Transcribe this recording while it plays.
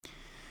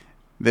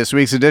This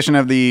week's edition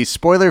of the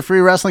Spoiler-Free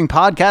Wrestling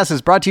Podcast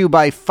is brought to you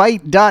by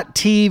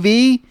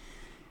Fight.tv.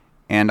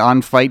 And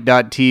on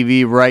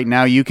Fight.tv right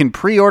now, you can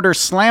pre-order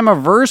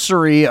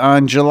Slammiversary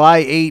on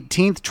July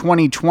 18th,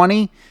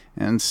 2020,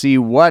 and see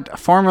what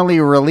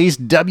formerly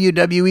released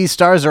WWE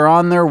stars are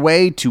on their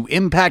way to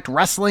Impact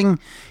Wrestling.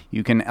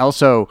 You can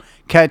also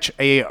catch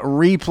a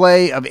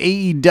replay of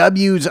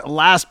AEW's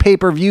last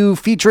pay-per-view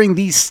featuring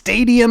the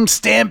Stadium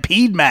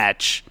Stampede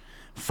match.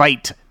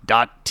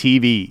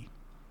 Fight.tv.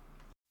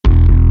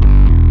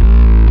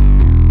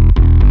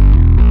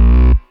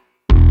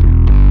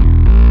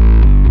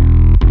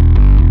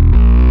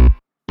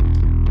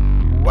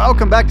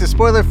 Welcome back to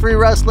Spoiler-Free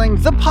Wrestling,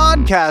 the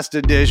podcast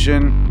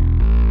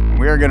edition.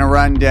 We're going to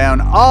run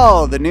down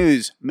all the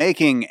news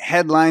making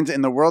headlines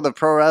in the world of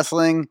pro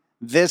wrestling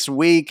this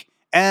week,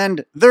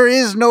 and there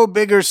is no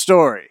bigger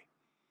story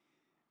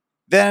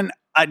than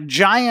a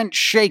giant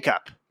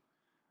shakeup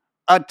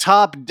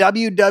atop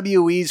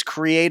WWE's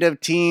creative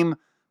team.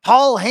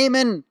 Paul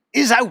Heyman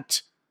is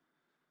out.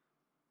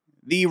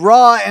 The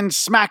Raw and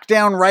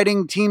SmackDown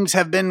writing teams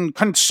have been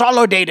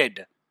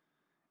consolidated,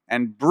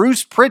 and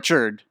Bruce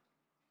Pritchard,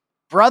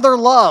 Brother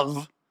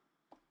Love,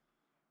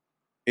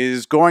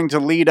 is going to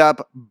lead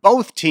up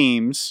both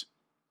teams.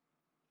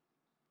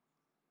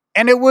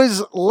 And it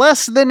was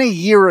less than a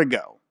year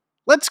ago.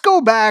 Let's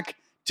go back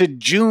to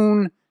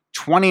June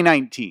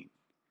 2019.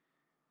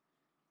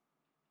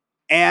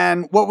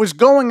 And what was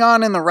going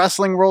on in the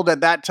wrestling world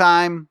at that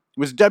time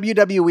was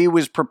WWE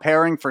was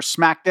preparing for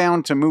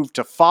SmackDown to move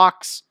to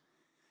Fox.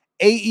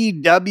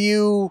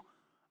 AEW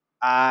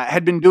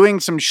had been doing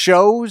some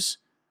shows,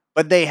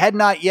 but they had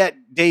not yet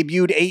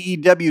debuted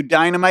AEW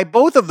Dynamite.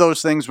 Both of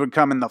those things would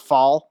come in the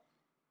fall.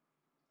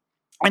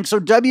 And so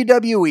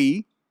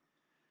WWE,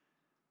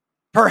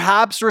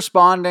 perhaps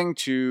responding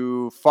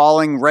to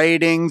falling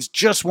ratings,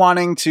 just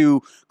wanting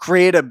to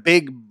create a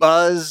big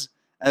buzz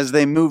as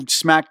they moved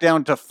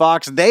SmackDown to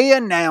Fox, they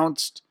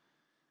announced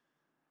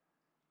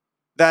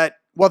that,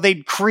 well,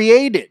 they'd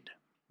created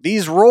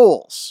these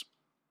roles: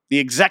 the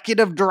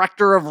executive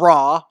director of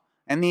Raw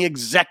and the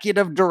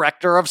executive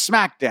director of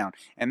SmackDown.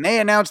 And they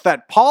announced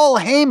that Paul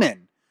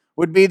Heyman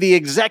would be the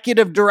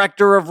executive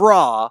director of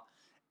Raw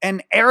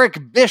and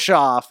Eric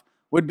Bischoff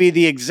would be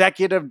the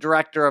executive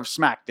director of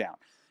SmackDown.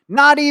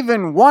 Not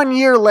even 1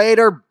 year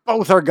later,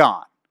 both are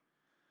gone.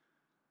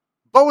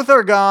 Both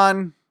are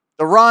gone.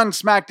 The Raw and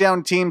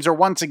SmackDown teams are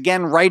once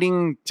again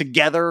writing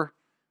together.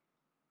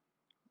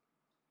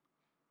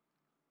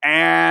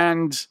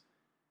 And,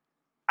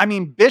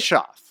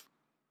 Bischoff.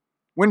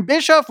 When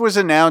Bischoff was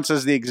announced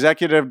as the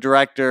executive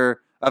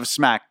director of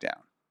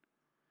SmackDown,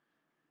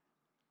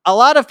 a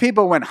lot of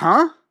people went,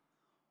 huh?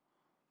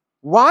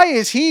 Why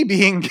is he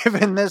being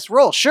given this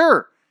role?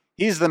 Sure,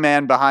 he's the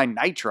man behind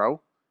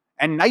Nitro,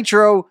 and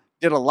Nitro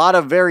did a lot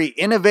of very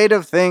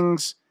innovative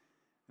things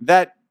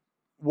that,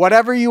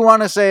 whatever you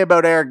want to say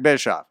about Eric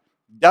Bischoff,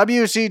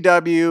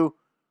 WCW,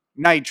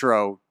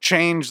 Nitro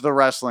changed the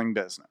wrestling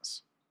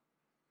business.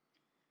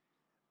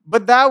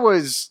 But that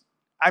was,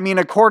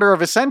 a quarter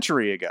of a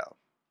century ago.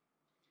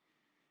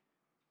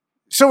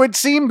 So it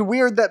seemed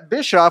weird that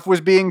Bischoff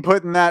was being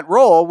put in that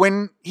role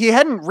when he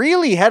hadn't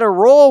really had a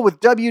role with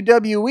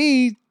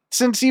WWE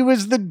since he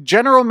was the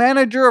general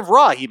manager of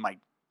Raw. He might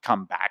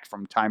come back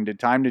from time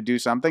to do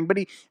something, but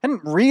he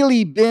hadn't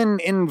really been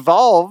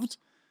involved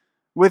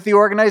with the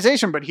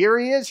organization. But here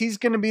he is. He's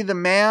going to be the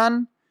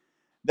man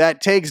that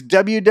takes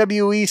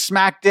WWE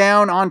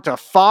SmackDown onto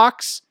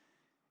Fox,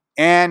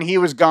 and he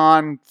was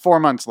gone 4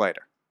 months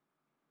later.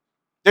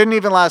 Didn't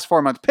even last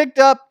 4 months. Picked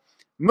up,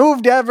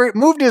 moved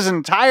his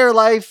entire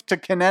life to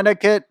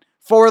Connecticut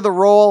for the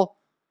role,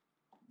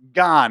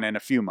 gone in a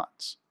few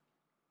months.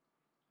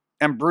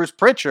 And Bruce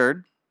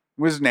Pritchard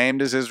was named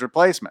as his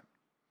replacement.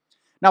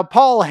 Now,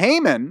 Paul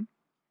Heyman,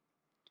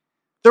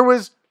 there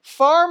was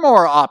far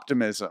more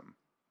optimism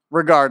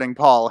regarding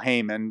Paul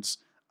Heyman's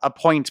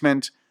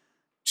appointment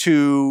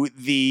to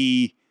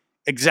the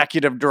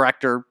executive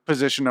director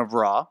position of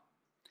Raw.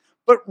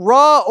 But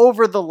Raw,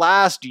 over the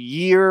last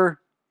year,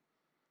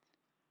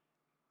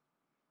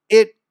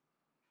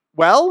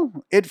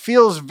 it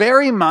feels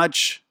very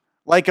much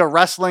like a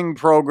wrestling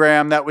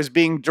program that was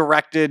being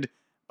directed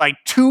by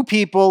two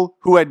people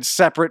who had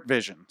separate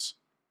visions.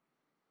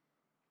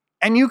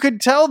 And you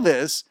could tell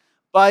this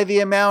by the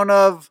amount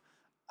of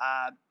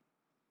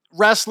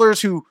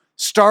wrestlers who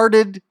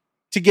started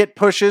to get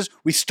pushes.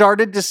 We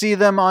started to see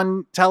them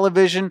on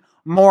television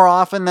more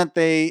often than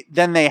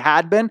they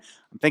had been.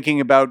 I'm thinking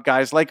about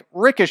guys like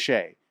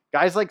Ricochet,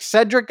 guys like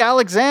Cedric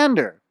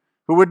Alexander,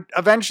 who would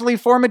eventually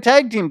form a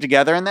tag team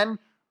together, and then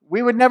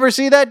we would never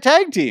see that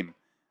tag team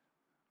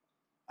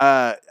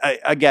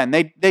again.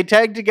 They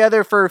tagged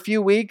together for a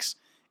few weeks,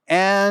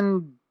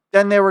 and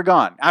then they were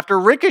gone. After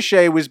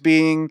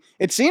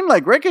it seemed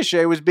like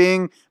Ricochet was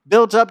being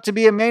built up to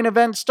be a main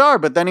event star,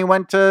 but then he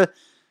went to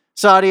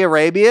Saudi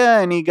Arabia,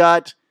 and he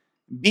got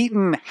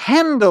beaten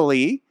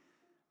handily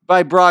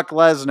by Brock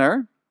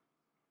Lesnar.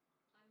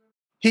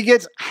 He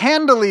gets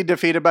handily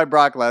defeated by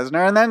Brock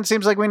Lesnar, and then it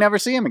seems like we never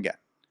see him again.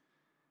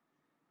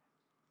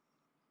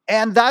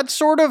 And that's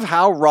sort of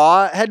how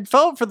Raw had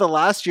felt for the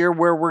last year,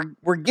 where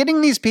we're getting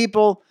these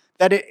people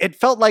that it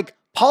felt like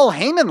Paul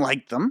Heyman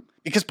liked them,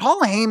 because Paul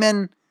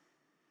Heyman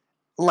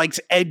likes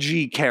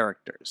edgy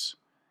characters.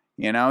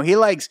 You know, he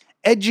likes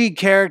edgy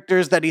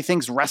characters that he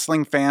thinks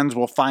wrestling fans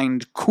will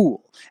find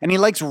cool. And he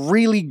likes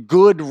really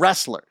good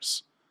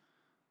wrestlers.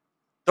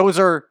 Those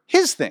are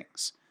his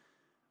things.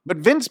 But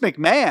Vince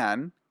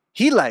McMahon,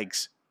 he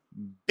likes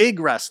big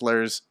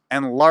wrestlers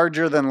and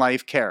larger than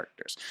life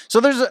characters. So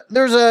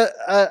there's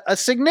a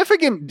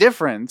significant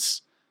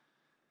difference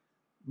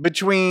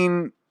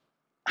between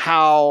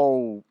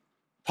how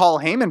Paul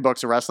Heyman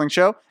books a wrestling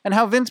show and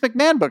how Vince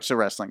McMahon books a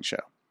wrestling show.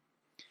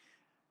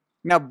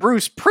 Now,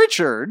 Bruce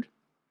Pritchard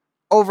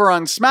over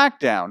on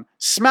SmackDown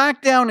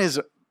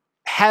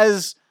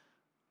has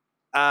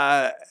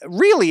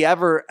really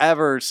ever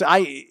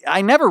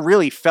I never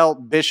really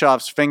felt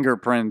Bischoff's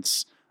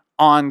fingerprints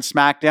on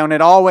SmackDown.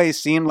 It always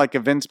seemed like a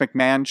Vince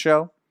McMahon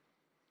show.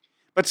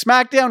 But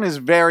SmackDown is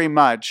very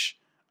much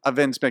a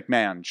Vince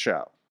McMahon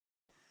show.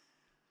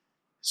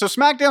 So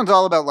SmackDown's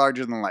all about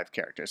larger than life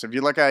characters. If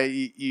you look at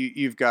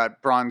you've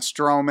got Braun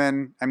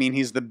Strowman. I mean,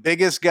 he's the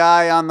biggest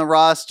guy on the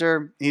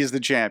roster. He's the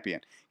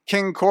champion.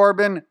 King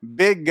Corbin,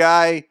 big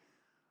guy,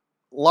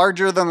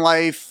 larger than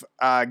life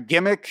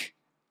gimmick,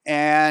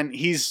 and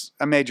he's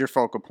a major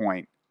focal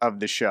point of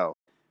the show.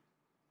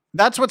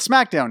 That's what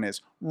SmackDown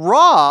is.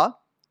 Raw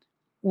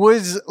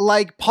was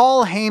like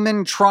Paul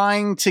Heyman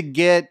trying to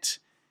get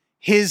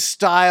his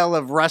style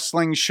of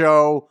wrestling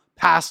show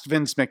past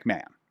Vince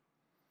McMahon.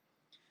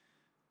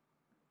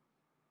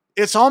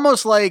 It's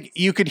almost like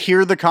you could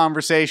hear the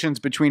conversations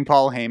between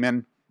Paul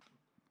Heyman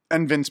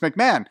and Vince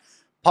McMahon.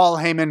 Paul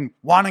Heyman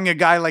wanting a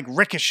guy like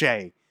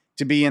Ricochet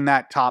to be in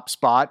that top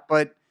spot,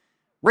 but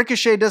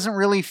Ricochet doesn't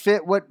really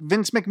fit what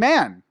Vince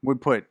McMahon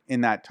would put in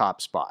that top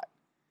spot.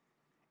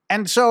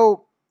 And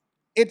so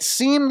it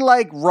seemed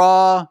like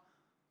Raw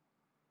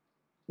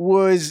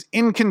was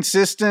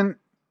inconsistent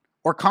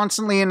or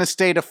constantly in a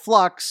state of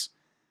flux.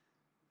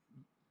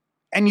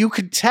 And you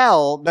could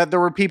tell that there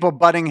were people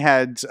butting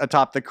heads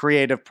atop the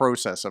creative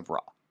process of Raw.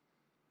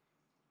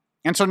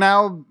 And so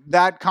now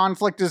that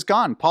conflict is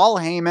gone. Paul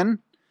Heyman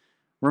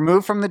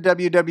removed from the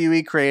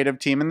WWE creative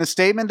team. In the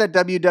statement that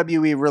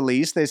WWE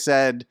released, they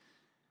said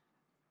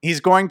he's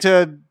going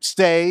to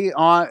stay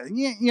on,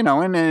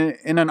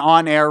 in an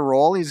on-air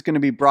role. He's going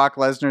to be Brock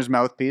Lesnar's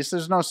mouthpiece.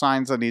 There's no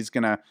signs that he's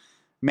going to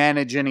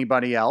manage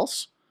anybody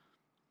else.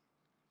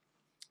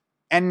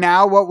 And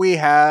now what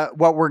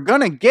we're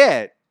going to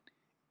get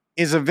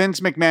is a Vince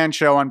McMahon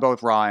show on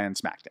both Raw and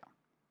SmackDown.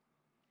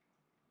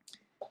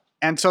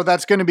 And so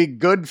that's going to be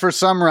good for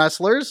some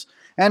wrestlers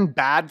and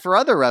bad for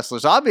other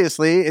wrestlers.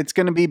 Obviously, it's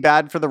going to be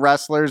bad for the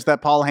wrestlers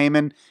that Paul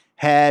Heyman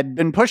had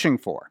been pushing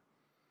for.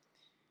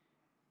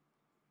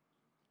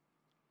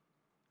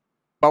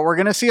 But we're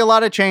going to see a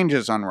lot of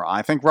changes on Raw.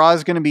 I think Raw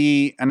is going to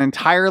be an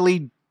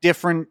entirely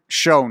different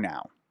show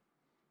now,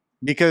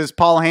 because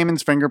Paul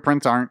Heyman's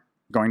fingerprints aren't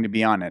going to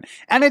be on it.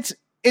 And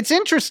it's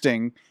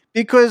interesting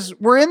because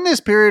we're in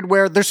this period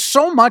where there's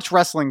so much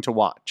wrestling to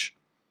watch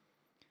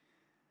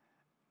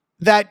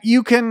that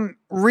you can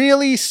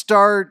really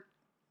start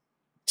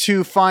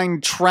to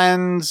find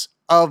trends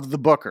of the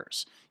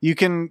bookers. You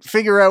can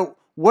figure out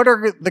what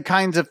are the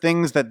kinds of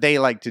things that they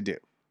like to do.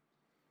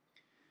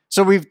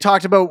 So we've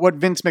talked about what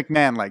Vince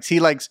McMahon likes.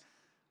 He likes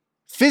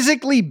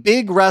physically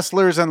big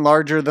wrestlers and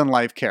larger than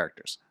life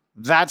characters.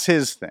 That's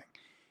his thing.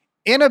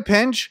 In a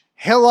pinch,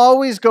 he'll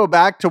always go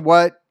back to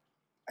what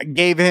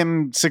gave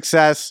him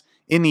success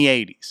in the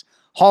 80s.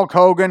 Hulk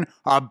Hogan,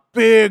 a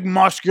big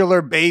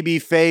muscular baby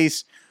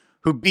face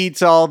who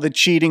beats all the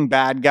cheating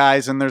bad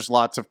guys, and there's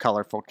lots of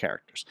colorful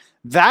characters.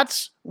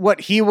 That's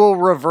what he will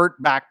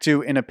revert back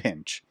to in a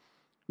pinch.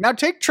 Now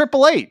take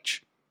Triple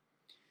H.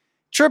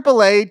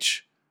 Triple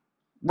H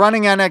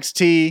running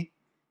NXT,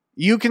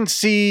 you can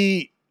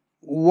see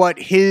what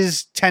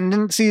his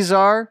tendencies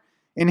are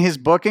in his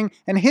booking,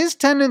 and his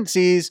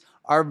tendencies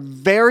are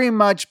very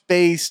much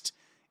based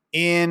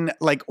in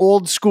like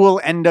old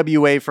school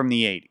NWA from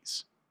the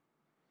 80s.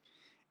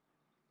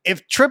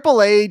 If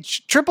Triple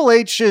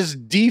H's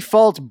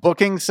default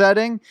booking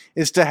setting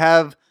is to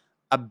have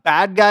a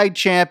bad guy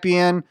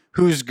champion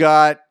who's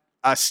got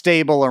a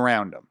stable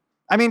around him.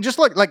 I mean, just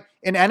look, like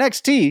in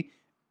NXT,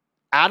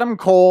 Adam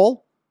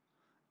Cole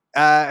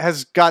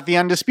has got the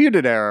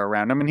Undisputed Era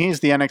around him, and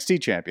he's the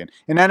NXT champion.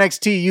 In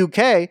NXT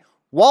UK,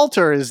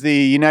 Walter is the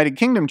United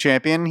Kingdom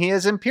champion. He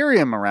has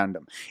Imperium around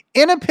him.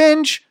 In a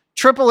pinch,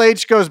 Triple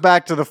H goes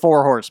back to the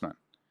Four Horsemen.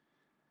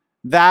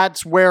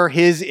 That's where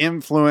his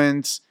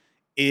influence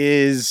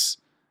is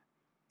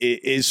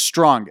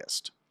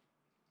strongest.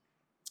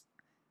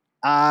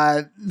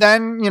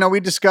 Then, we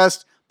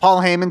discussed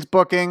Paul Heyman's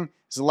booking.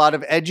 There's a lot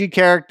of edgy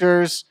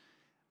characters,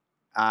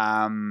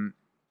 and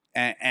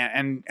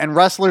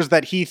wrestlers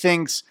that he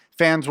thinks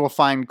fans will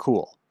find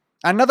cool.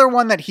 Another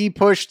one that he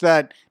pushed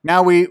that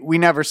now we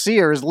never see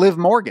her is Liv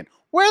Morgan.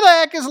 Where the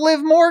heck is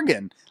Liv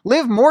Morgan?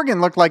 Liv Morgan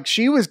looked like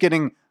she was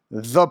getting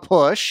the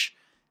push,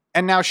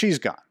 and now she's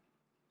gone.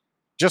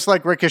 Just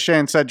like Ricochet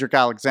and Cedric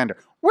Alexander.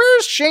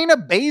 Where's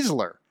Shayna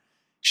Baszler?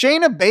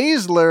 Shayna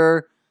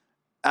Baszler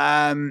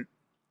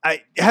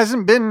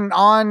hasn't been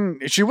on.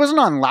 She wasn't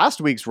on last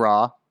week's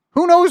Raw.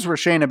 Who knows where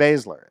Shayna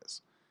Baszler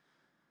is?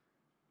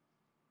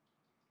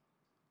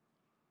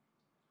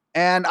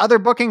 And other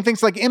booking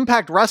things like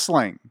Impact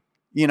Wrestling.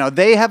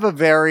 They have a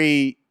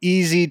very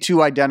easy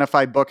to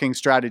identify booking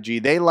strategy.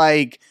 They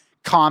like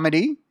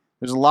comedy.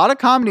 There's a lot of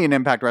comedy in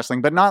Impact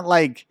Wrestling, but not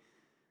like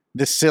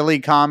the silly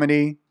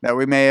comedy that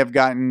we may have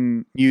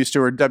gotten used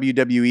to, or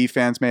WWE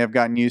fans may have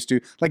gotten used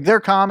to. Like, their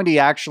comedy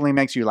actually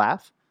makes you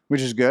laugh,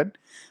 which is good.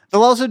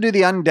 They'll also do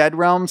the Undead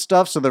Realm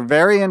stuff, so they're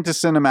very into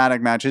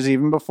cinematic matches.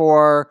 Even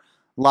before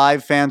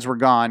live fans were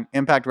gone,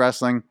 Impact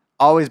Wrestling,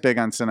 always big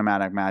on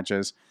cinematic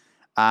matches.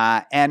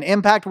 And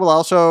Impact will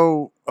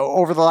also,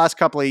 over the last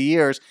couple of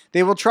years,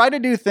 they will try to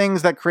do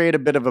things that create a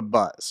bit of a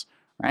buzz,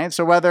 right?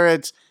 So whether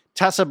it's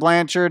Tessa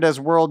Blanchard as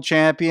world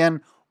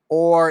champion,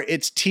 or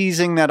it's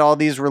teasing that all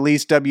these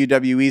released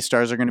WWE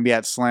stars are going to be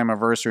at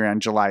Slammiversary on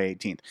July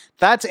 18th.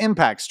 That's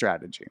Impact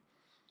strategy.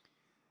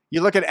 You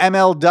look at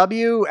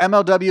MLW.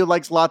 MLW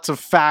likes lots of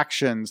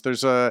factions.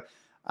 There's a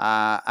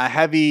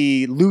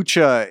heavy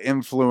lucha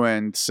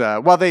influence.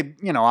 Well, they,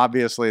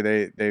 obviously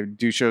they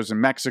do shows in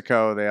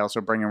Mexico. They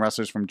also bring in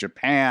wrestlers from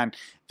Japan.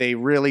 They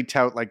really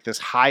tout like this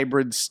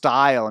hybrid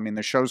style. I mean,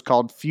 the show's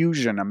called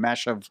Fusion, a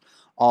mesh of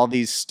all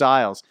these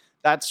styles.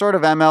 That's sort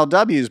of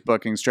MLW's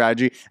booking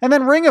strategy. And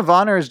then Ring of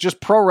Honor is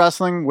just pro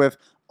wrestling with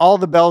all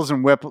the bells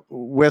and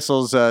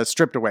whistles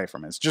stripped away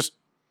from it. It's just,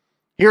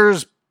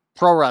 here's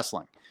pro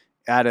wrestling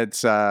at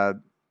its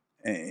in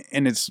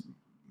its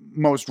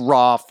most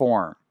raw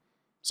form,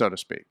 so to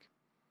speak.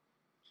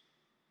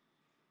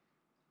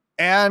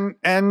 And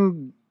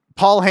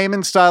Paul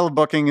Heyman's style of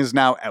booking is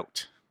now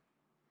out.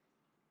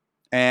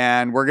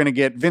 And we're going to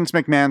get Vince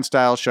McMahon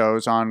style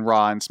shows on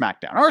Raw and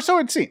SmackDown. Or so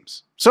it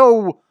seems.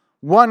 So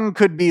one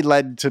could be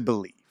led to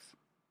believe.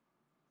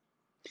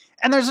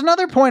 And there's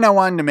another point I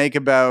wanted to make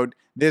about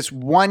this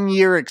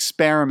 1-year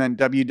experiment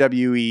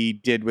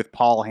WWE did with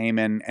Paul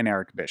Heyman and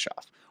Eric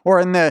Bischoff. Or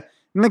in the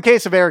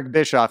case of Eric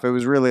Bischoff, it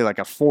was really like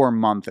a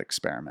 4-month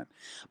experiment.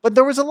 But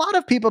there was a lot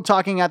of people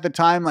talking at the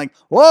time like,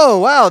 whoa,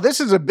 wow, this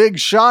is a big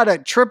shot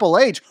at Triple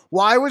H.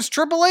 Why was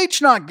Triple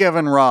H not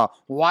given Raw?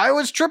 Why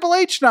was Triple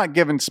H not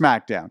given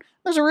SmackDown?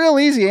 There's a real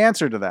easy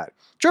answer to that.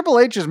 Triple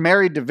H is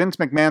married to Vince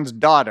McMahon's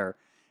daughter.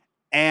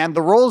 And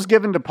the roles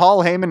given to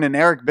Paul Heyman and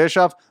Eric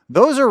Bischoff,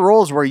 those are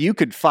roles where you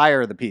could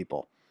fire the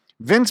people.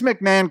 Vince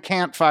McMahon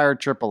can't fire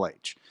Triple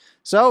H.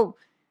 So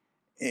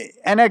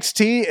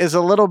NXT is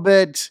a little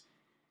bit,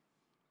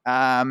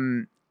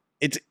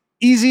 it's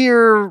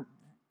easier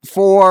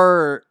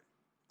for,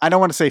 I don't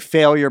want to say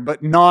failure,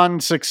 but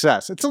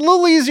non-success. It's a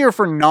little easier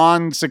for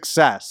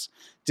non-success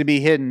to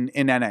be hidden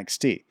in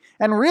NXT.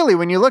 And really,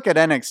 when you look at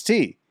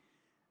NXT,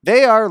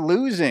 they are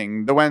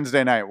losing the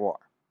Wednesday Night War.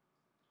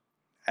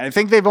 I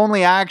think they've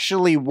only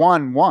actually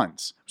won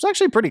once. It was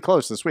actually pretty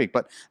close this week,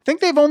 but I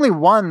think they've only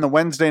won the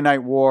Wednesday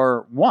Night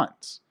War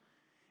once.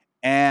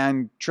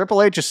 And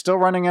Triple H is still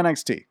running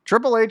NXT.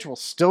 Triple H will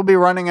still be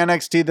running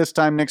NXT this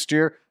time next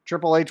year.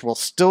 Triple H will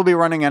still be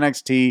running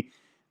NXT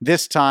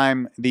this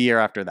time the year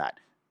after that.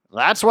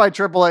 That's why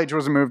Triple H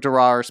was moved to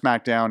Raw or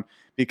SmackDown,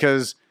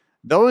 because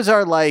those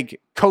are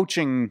like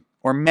coaching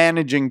or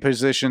managing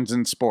positions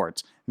in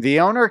sports. The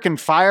owner can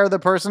fire the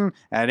person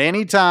at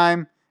any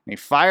time. He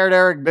fired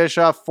Eric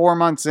Bischoff 4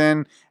 months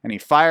in, and he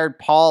fired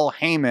Paul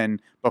Heyman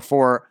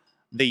before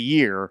the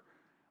year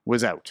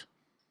was out.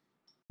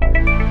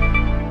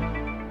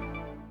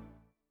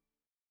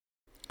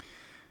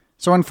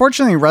 So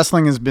unfortunately,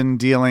 wrestling has been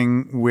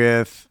dealing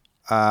with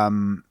a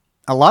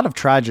lot of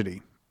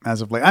tragedy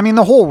as of late. I mean,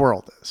 the whole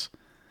world is.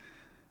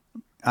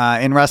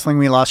 In wrestling,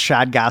 we lost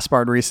Shad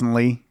Gaspard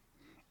recently.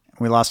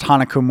 We lost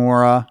Hana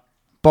Kimura.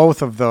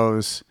 Both of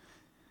those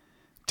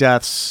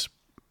deaths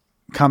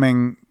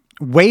coming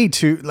way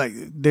too, like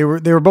they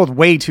were both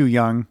way too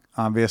young,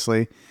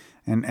 obviously,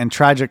 and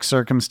tragic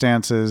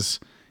circumstances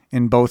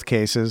in both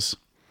cases.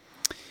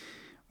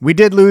 We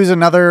did lose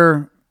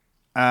another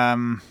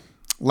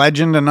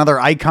legend, another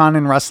icon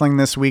in wrestling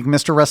this week.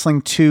 Mr.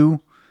 Wrestling 2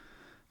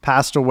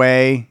 passed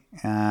away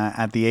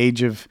at the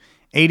age of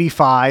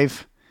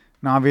 85.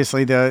 And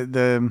obviously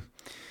the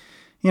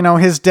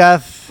his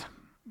death,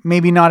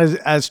 maybe not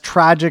as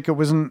tragic. It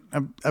wasn't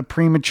a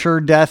premature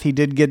death. He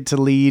did get to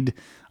lead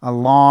a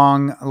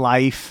long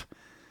life.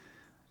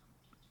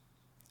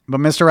 But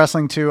Mr.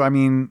 Wrestling 2, I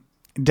mean,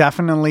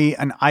 definitely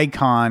an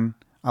icon,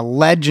 a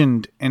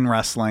legend in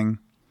wrestling.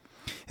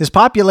 His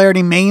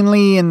popularity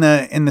mainly in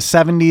the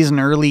 70s and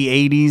early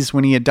 80s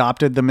when he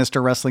adopted the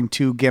Mr. Wrestling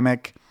 2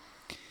 gimmick.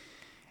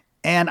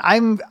 And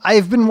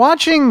I've been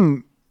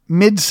watching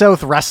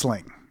Mid-South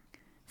Wrestling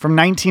from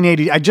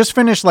 1980. I just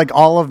finished like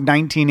all of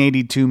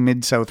 1982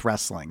 Mid-South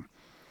Wrestling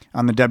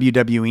on the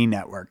WWE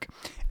network.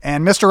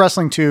 And Mr.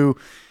 Wrestling 2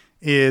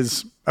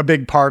 is a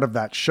big part of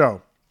that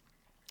show.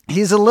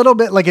 He's a little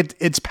bit like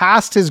it's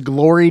past his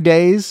glory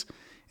days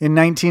in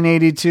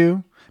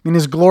 1982. I mean,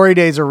 his glory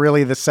days are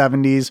really the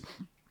 70s.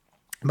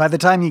 By the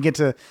time you get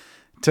to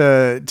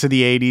to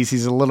the 80s.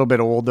 He's a little bit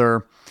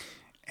older.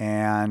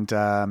 And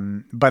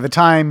by the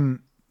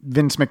time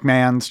Vince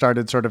McMahon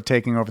started sort of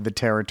taking over the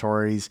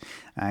territories,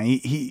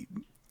 he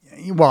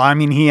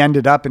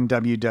ended up in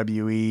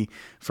WWE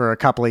for a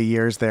couple of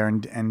years there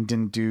and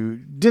didn't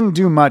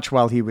do much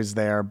while he was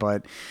there.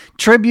 But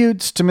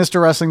tributes to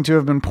Mr. Wrestling 2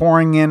 have been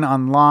pouring in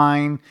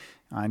online.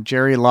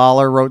 Jerry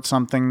Lawler wrote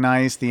something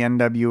nice. The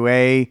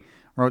NWA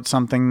wrote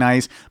something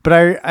nice.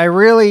 But I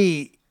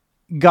really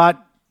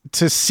got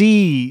to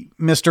see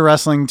Mr.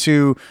 Wrestling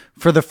 2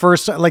 for the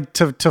first, like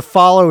to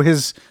follow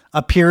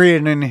a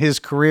period in his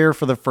career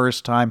for the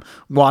first time,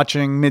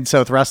 watching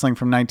Mid-South Wrestling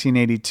from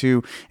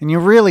 1982. And you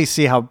really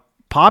see how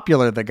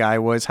popular the guy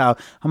was, how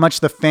much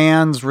the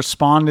fans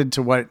responded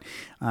to what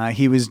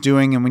he was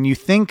doing. And when you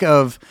think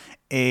of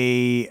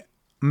a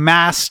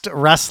masked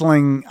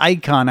wrestling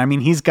icon, I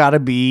mean, he's got to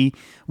be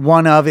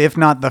one of, if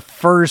not the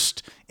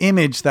first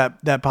image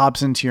that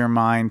pops into your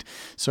mind.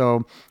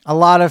 So a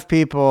lot of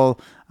people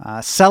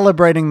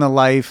celebrating the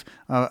life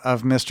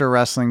of Mr.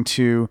 Wrestling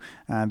 2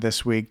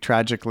 this week.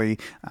 Tragically,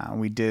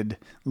 we did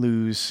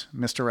lose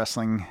Mr.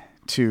 Wrestling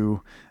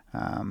 2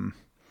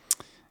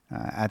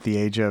 at the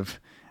age of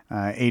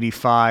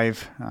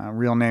 85,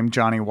 real name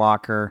Johnny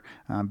Walker,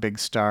 big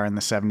star in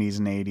the 70s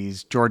and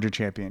 80s, Georgia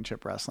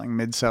Championship Wrestling,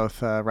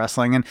 Mid-South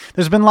Wrestling. And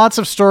there's been lots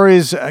of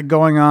stories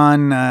going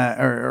on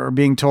or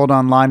being told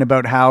online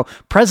about how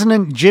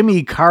President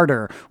Jimmy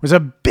Carter was a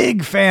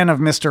big fan of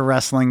Mr.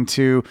 Wrestling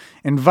 2,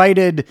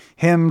 invited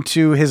him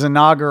to his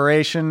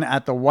inauguration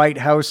at the White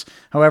House.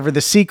 However,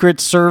 the Secret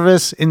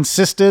Service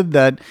insisted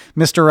that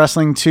Mr.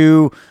 Wrestling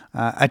 2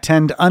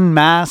 attend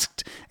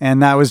unmasked,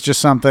 and that was just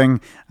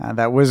something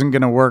that wasn't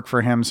going to work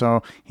for him.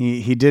 So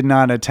he did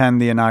not attend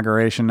the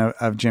inauguration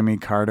of Jimmy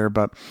Carter.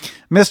 But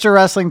Mr.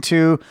 Wrestling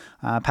 2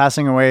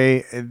 passing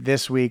away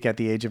this week at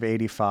the age of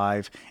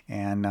 85,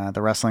 and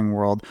the wrestling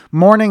world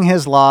mourning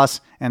his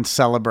loss and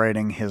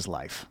celebrating his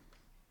life.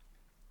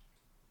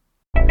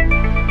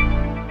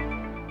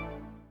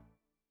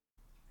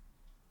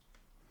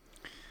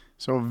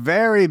 So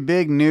very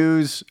big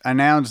news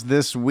announced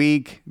this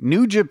week.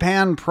 New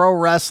Japan Pro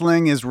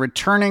Wrestling is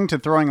returning to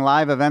throwing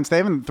live events. They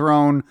haven't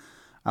thrown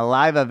a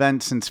live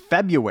event since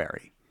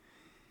February.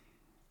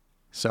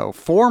 So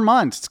 4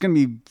 months. It's going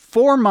to be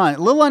 4 months,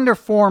 a little under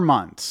 4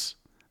 months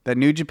that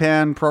New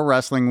Japan Pro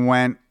Wrestling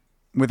went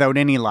without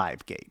any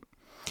live gate.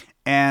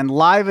 And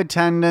live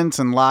attendance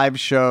and live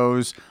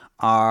shows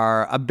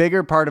are a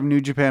bigger part of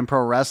New Japan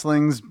Pro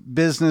Wrestling's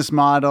business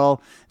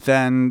model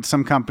than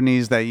some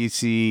companies that you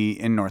see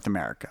in North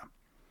America.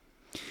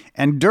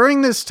 And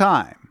during this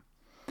time,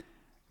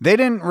 they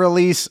didn't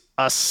release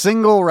a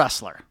single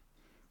wrestler,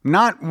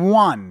 not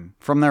one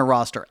from their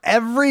roster.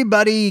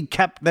 Everybody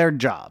kept their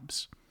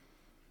jobs.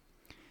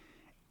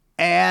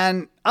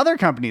 And other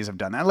companies have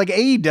done that. Like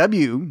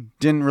AEW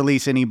didn't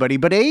release anybody,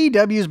 but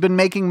AEW has been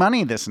making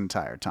money this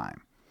entire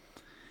time.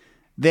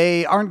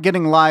 They aren't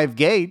getting live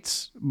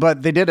gates,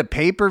 but they did a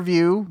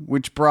pay-per-view,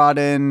 which brought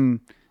in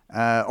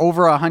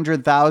over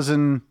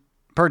 100,000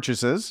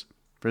 purchases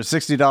for a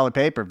 $60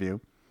 pay-per-view.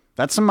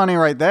 That's some money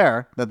right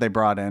there that they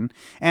brought in.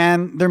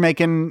 And they're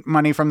making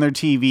money from their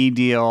TV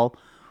deal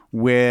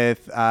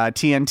with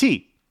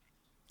TNT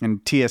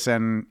and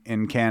TSN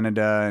in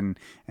Canada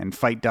and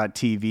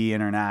Fight.tv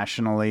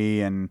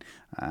internationally and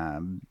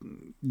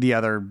the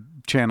other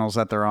channels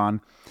that they're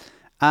on.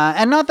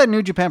 And not that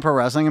New Japan Pro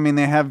Wrestling, I mean,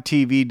 they have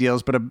TV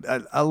deals, but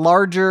a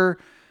larger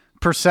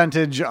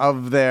percentage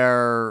of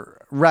their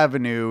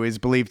revenue is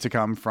believed to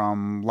come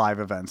from live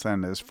events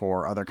than it is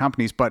for other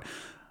companies. But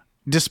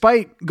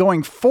despite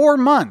going 4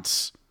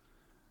 months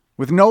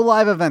with no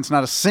live events,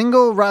 not a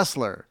single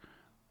wrestler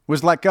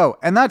was let go.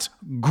 And that's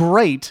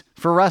great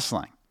for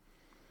wrestling.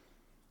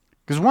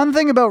 Because one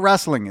thing about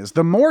wrestling is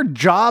the more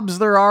jobs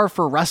there are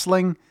for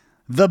wrestling,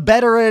 the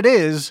better it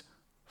is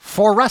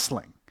for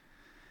wrestling.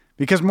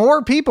 Because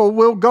more people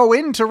will go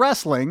into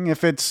wrestling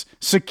if it's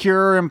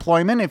secure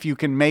employment, if you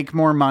can make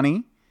more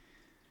money.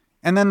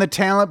 And then the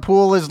talent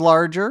pool is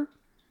larger.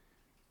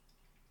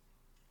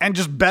 And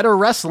just better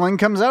wrestling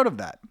comes out of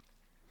that.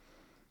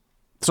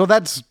 So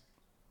that's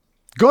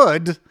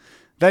good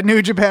that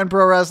New Japan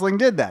Pro Wrestling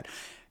did that.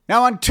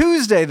 Now on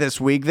Tuesday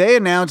this week, they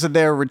announced that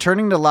they're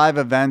returning to live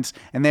events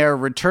and they are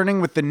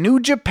returning with the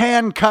New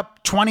Japan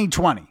Cup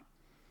 2020.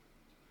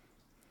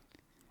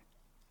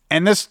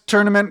 And this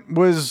tournament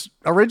was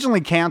originally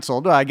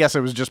canceled. I guess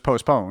it was just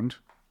postponed.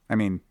 I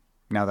mean,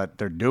 now that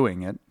they're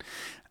doing it.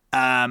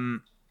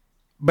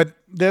 But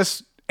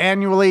this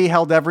annually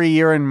held every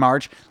year in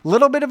March.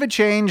 Little bit of a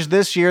change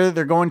this year.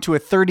 They're going to a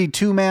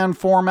 32-man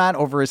format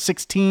over a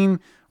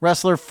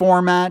 16-wrestler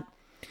format.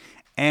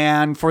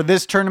 And for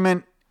this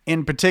tournament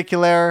in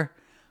particular,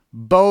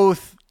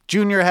 both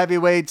junior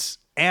heavyweights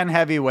and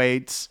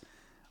heavyweights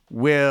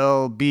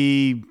will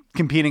be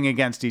competing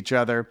against each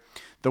other.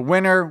 The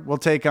winner will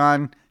take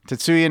on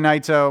Tetsuya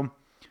Naito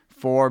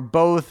for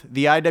both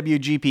the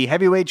IWGP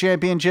Heavyweight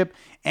Championship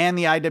and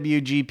the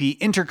IWGP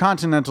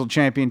Intercontinental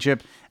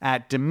Championship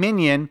at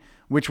Dominion,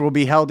 which will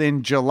be held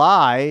in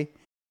July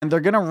and they're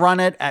going to run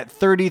it at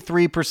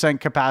 33%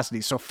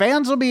 capacity. So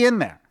fans will be in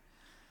there.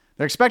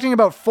 They're expecting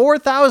about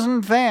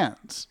 4,000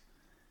 fans.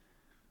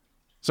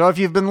 So if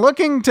you've been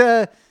looking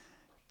to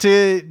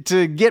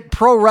get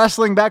pro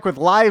wrestling back with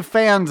live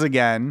fans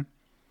again,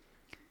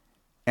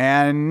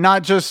 and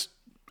not just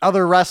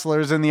other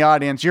wrestlers in the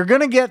audience, you're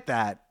going to get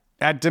that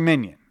at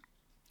Dominion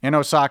in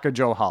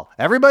Osaka-jo Hall.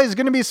 Everybody's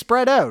going to be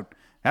spread out.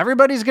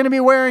 Everybody's going to be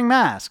wearing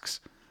masks.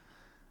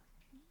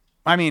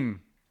 I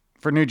mean,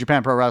 for New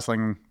Japan Pro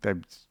Wrestling,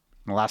 in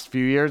the last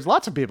few years,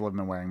 lots of people have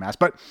been wearing masks.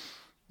 But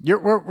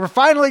we're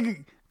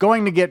finally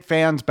going to get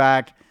fans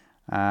back.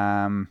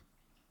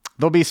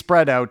 They'll be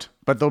spread out,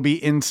 but they'll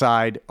be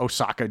inside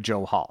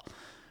Osaka-jo Hall.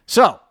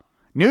 So,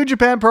 New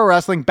Japan Pro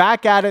Wrestling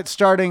back at it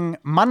starting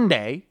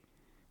Monday,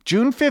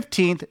 June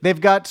 15th. They've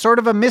got sort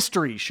of a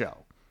mystery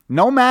show.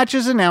 No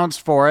matches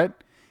announced for it.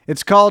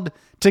 It's called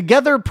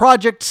Together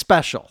Project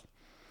Special.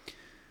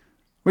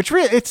 Which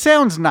it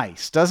sounds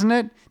nice, doesn't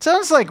it? It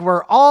sounds like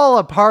we're all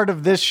a part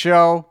of this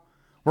show.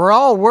 We're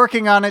all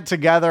working on it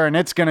together, and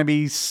it's going to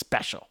be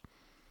special.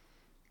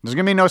 There's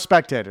going to be no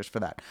spectators for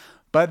that.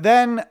 But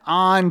then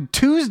on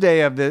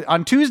Tuesday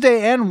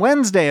and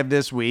Wednesday of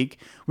this week,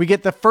 we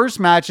get the first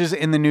matches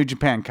in the New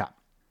Japan Cup.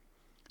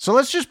 So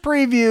let's just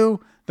preview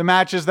the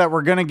matches that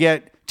we're going to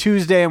get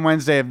Tuesday and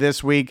Wednesday of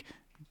this week.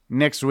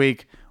 Next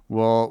week,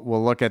 we'll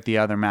look at the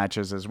other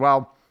matches as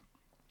well.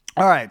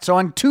 All right, so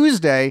on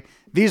Tuesday,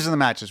 these are the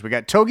matches. We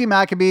got Togi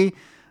Makabe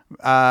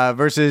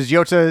versus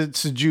Yota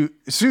Tsuji.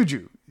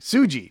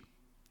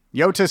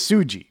 Yota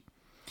Tsuji.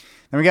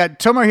 Then we got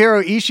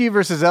Tomohiro Ishii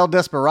versus El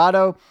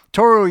Desperado,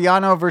 Toru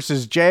Yano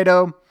versus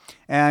Jado,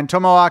 and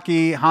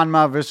Tomoaki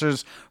Hanma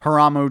versus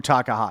Hiramu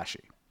Takahashi.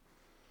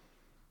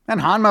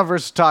 And Hanma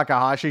versus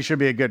Takahashi should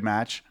be a good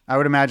match. I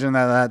would imagine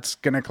that that's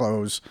going to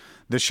close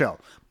the show.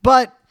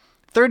 But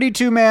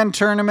 32-man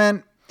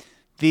tournament,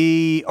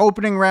 the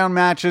opening round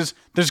matches,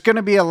 there's going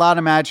to be a lot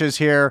of matches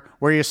here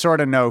where you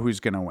sort of know who's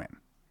going to win.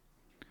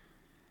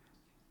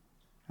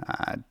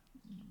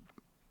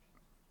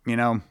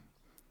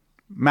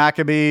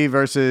 Makabe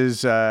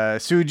versus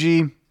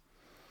Tsuji.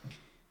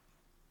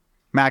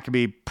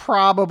 Makabe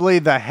probably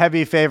the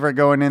heavy favorite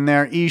going in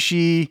there.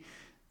 Ishii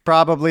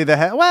probably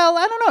well,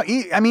 I don't know.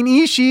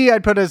 Ishii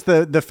I'd put as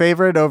the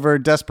favorite over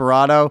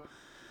Desperado,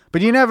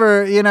 but you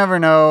never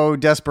know.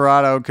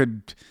 Desperado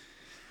could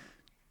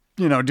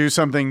do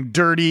something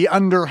dirty,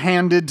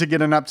 underhanded to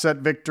get an upset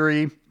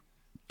victory.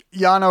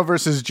 Yano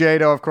versus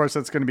Jado, of course,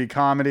 that's going to be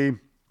comedy.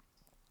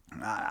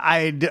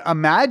 I'd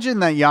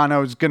imagine that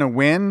Yano's going to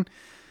win.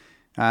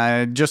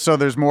 Just so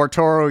there's more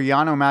Toru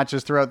Yano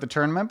matches throughout the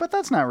tournament, but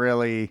that's not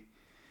really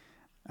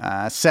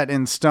set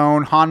in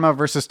stone. Hanma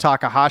versus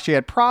Takahashi.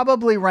 I'd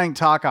probably rank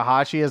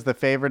Takahashi as the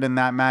favorite in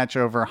that match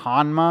over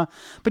Hanma,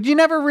 but you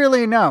never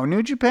really know.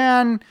 New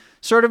Japan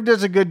sort of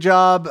does a good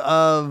job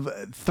of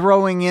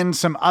throwing in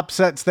some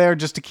upsets there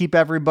just to keep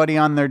everybody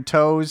on their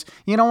toes.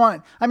 You don't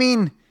want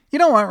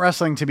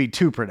wrestling to be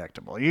too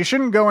predictable. You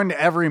shouldn't go into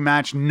every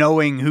match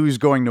knowing who's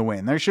going to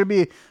win. There should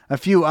be a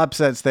few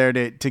upsets there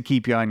to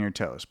keep you on your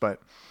toes.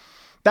 But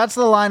that's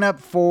the lineup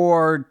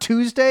for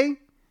Tuesday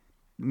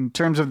in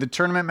terms of the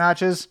tournament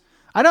matches.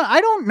 I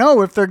don't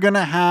know if they're going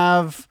to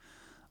have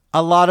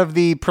a lot of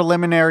the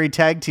preliminary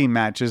tag team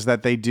matches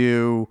that they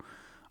do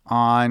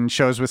on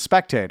shows with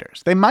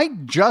spectators. They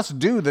might just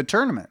do the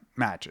tournament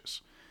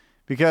matches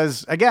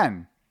because,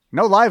 again,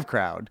 no live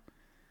crowd.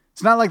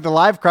 It's not like the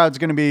live crowd's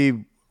going to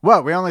be,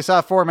 what, we only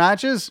saw 4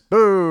 matches?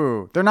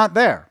 Boo! They're not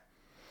there.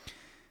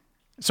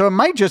 So it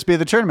might just be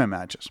the tournament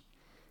matches.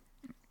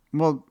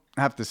 We'll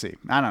have to see.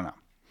 I don't know.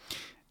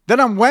 Then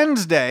on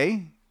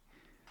Wednesday,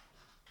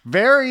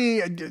 there's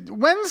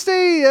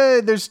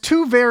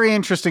 2 very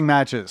interesting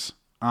matches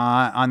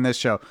on this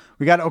show.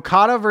 We got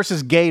Okada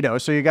versus Gedo.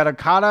 So you got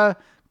Okada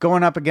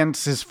going up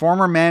against his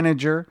former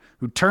manager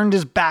who turned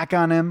his back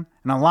on him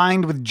and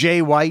aligned with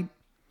Jay White.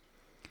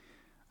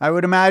 I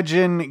would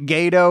imagine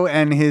Gedo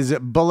and his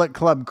Bullet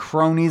Club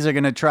cronies are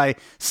going to try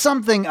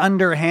something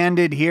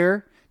underhanded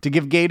here to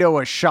give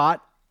Gedo a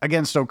shot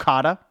against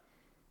Okada.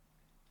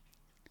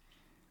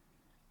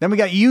 Then we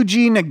got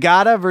Yuji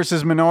Nagata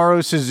versus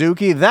Minoru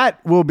Suzuki.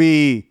 That will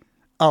be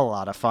a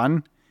lot of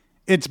fun.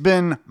 It's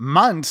been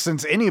months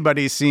since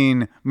anybody's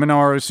seen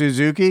Minoru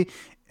Suzuki,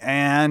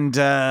 and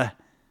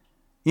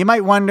you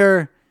might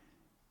wonder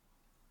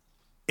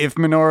if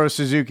Minoru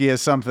Suzuki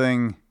has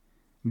something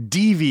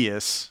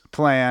devious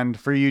planned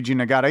for Yuji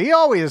Nagata. He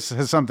always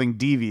has something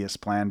devious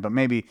planned, but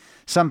maybe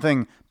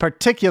something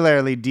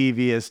particularly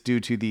devious due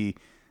to the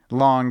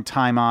long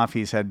time off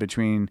he's had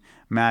between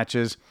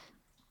matches.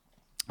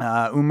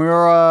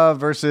 Umura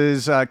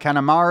versus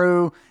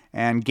Kanemaru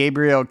and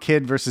Gabriel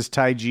Kidd versus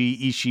Taiji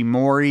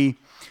Ishimori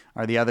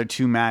are the other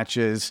 2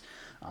 matches.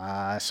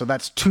 So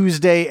that's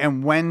Tuesday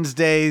and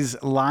Wednesday's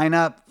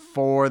lineup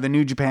for the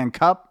New Japan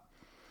Cup.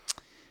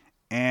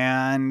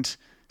 And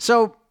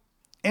so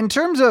in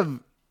terms of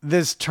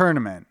this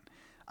tournament,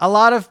 a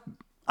lot of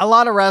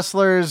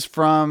wrestlers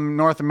from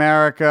North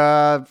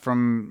America,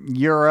 from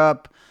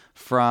Europe,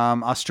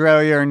 from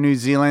Australia or New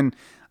Zealand,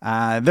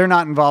 They're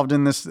not involved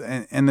in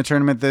the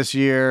tournament this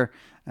year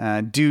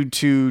due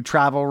to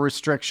travel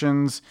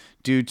restrictions,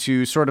 due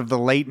to sort of the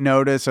late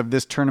notice of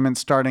this tournament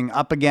starting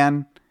up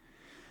again.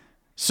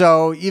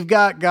 So you've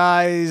got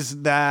guys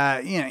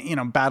that,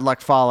 Bad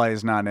Luck Fale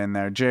is not in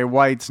there. Jay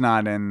White's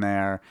not in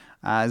there.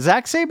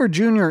 Zack Sabre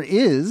Jr.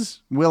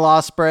 is. Will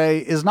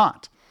Ospreay is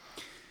not.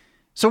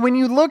 So when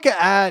you look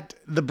at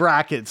the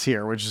brackets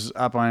here, which is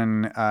up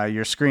on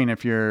your screen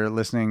if you're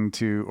listening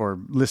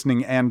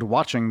and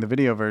watching the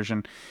video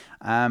version,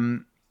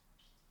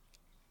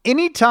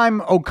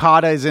 anytime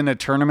Okada is in a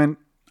tournament,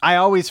 I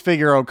always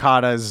figure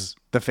Okada's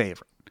the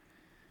favorite.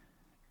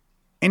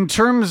 In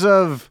terms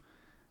of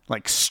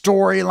like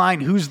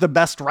storyline, who's the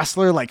best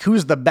wrestler, like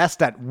who's the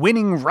best at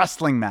winning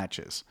wrestling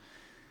matches,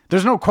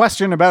 there's no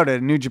question about it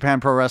in New Japan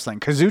Pro Wrestling.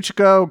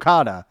 Kazuchika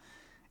Okada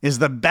is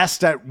the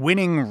best at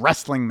winning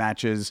wrestling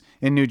matches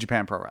in New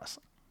Japan Pro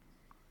Wrestling.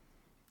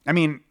 I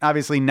mean,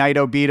 obviously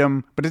Naito beat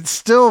him, but it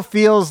still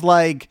feels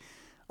like,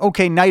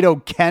 okay,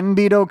 Naito can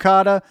beat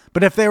Okada,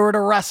 but if they were to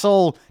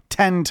wrestle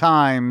 10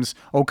 times,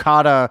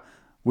 Okada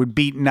would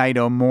beat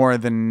Naito more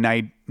than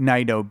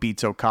Naito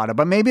beats Okada.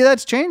 But maybe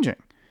that's changing.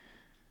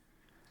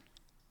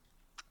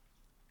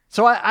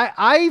 So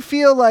I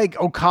feel like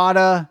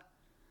Okada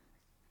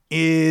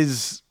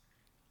is...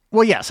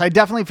 Well, yes, I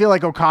definitely feel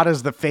like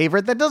Okada's the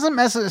favorite. That doesn't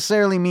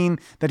necessarily mean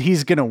that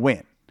he's going to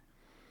win.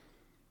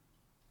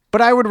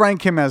 But I would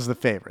rank him as the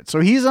favorite. So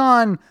he's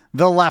on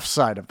the left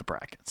side of the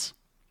brackets,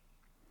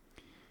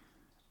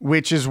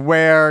 which is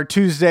where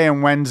Tuesday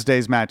and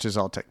Wednesday's matches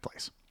all take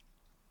place.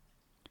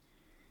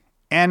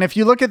 And if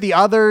you look at the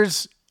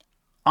others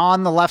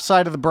on the left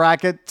side of the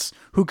brackets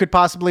who could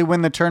possibly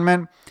win the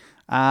tournament,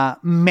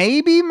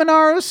 maybe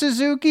Minoru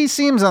Suzuki,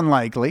 seems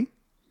unlikely.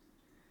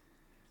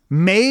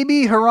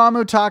 Maybe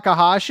Hiromu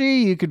Takahashi.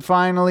 You could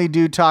finally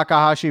do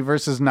Takahashi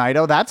versus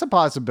Naito. That's a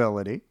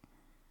possibility.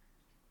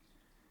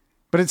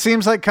 But it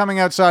seems like coming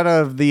outside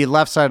of the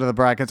left side of the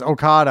brackets,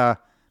 Okada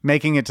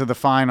making it to the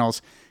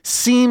finals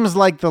seems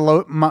like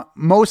the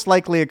most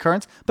likely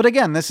occurrence. But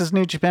again, this is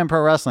New Japan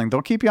Pro Wrestling.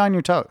 They'll keep you on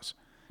your toes.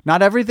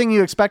 Not everything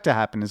you expect to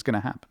happen is going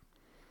to happen.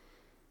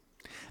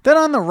 Then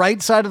on the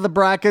right side of the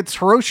brackets,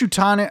 Hiroshi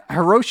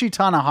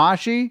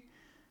Tanahashi.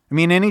 I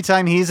mean,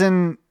 anytime he's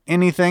in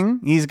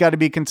anything, he's got to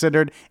be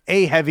considered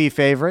a heavy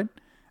favorite.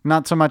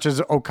 Not so much as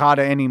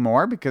Okada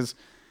anymore, because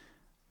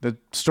the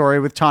story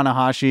with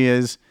Tanahashi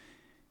is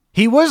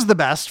he was the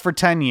best for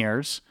 10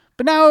 years,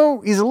 but now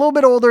he's a little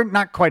bit older,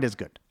 not quite as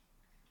good.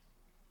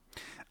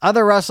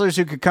 Other wrestlers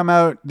who could come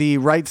out the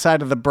right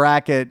side of the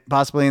bracket,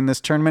 possibly in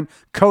this tournament,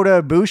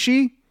 Kota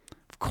Ibushi.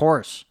 Of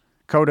course,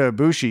 Kota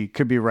Ibushi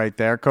could be right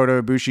there.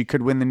 Kota Ibushi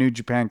could win the New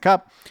Japan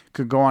Cup,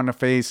 could go on to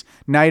face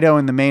Naito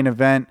in the main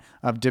event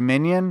of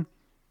Dominion.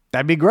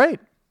 That'd be great.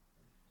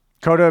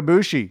 Kota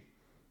Ibushi.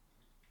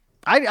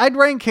 I'd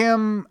rank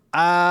him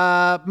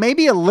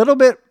maybe a little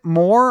bit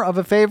more of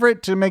a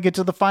favorite to make it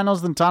to the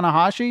finals than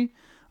Tanahashi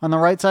on the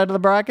right side of the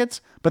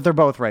brackets, but they're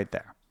both right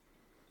there.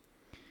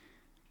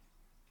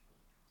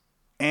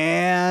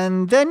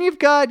 And then you've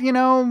got,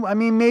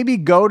 maybe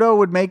Goto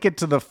would make it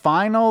to the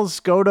finals.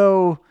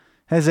 Goto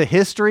has a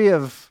history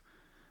of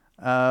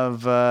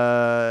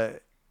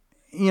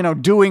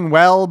doing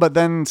well, but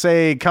then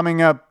say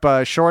coming up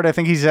short. I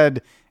think he's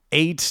had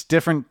 8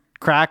 different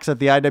cracks at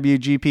the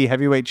IWGP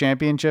Heavyweight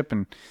Championship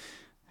and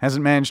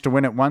hasn't managed to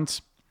win it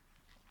once.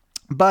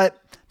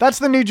 But that's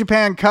the New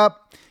Japan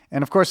Cup.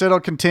 And of course, it'll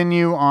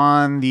continue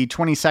on the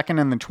 22nd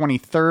and the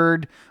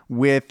 23rd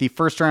with the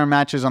first round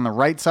matches on the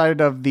right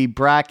side of the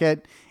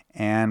bracket.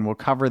 And we'll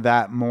cover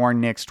that more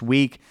next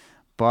week.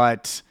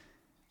 But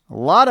a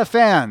lot of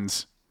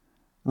fans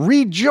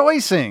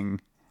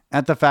rejoicing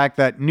at the fact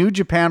that New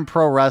Japan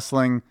Pro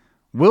Wrestling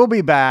will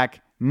be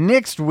back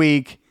next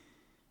week.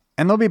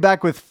 And they'll be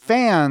back with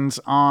fans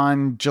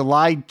on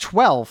July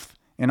 12th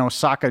in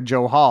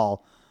Osaka-jo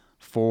Hall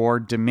for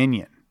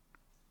Dominion.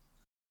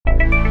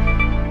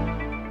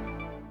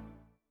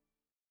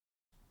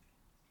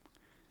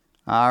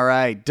 All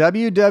right,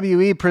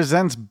 WWE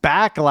presents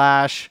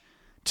Backlash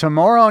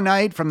tomorrow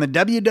night from the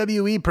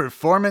WWE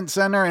Performance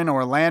Center in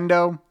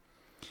Orlando.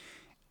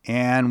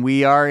 And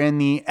we are in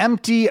the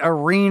empty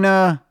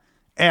arena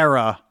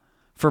era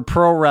for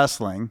pro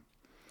wrestling.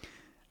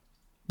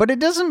 But it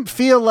doesn't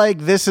feel like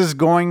this is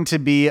going to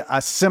be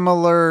a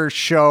similar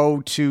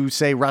show to,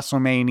 say,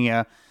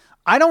 WrestleMania.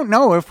 I don't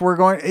know if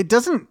it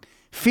doesn't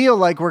feel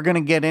like we're going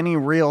to get any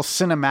real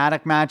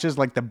cinematic matches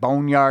like the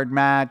Boneyard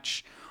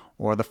match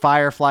or the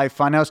Firefly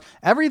Funhouse.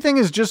 Everything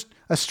is just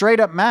a straight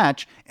up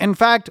match. In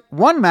fact,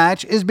 one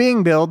match is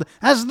being billed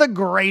as the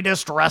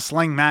greatest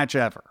wrestling match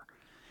ever.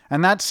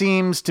 And that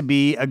seems to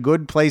be a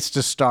good place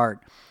to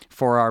start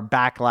for our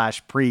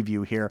Backlash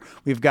preview here.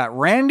 We've got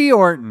Randy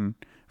Orton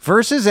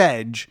versus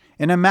Edge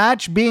in a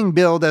match being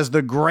billed as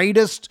the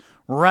greatest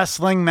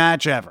wrestling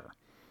match ever.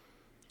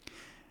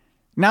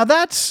 Now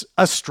that's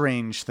a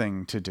strange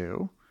thing to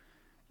do.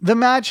 The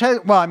match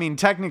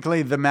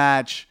technically the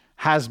match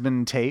has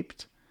been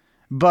taped,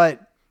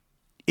 but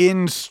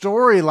in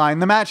storyline,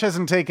 the match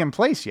hasn't taken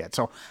place yet.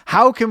 So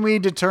how can we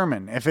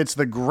determine if it's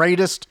the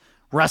greatest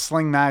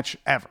wrestling match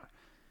ever?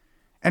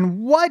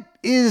 And what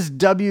is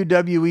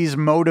WWE's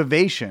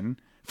motivation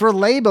for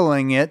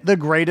labeling it the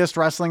greatest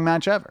wrestling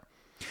match ever?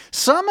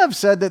 Some have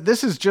said that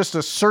this is just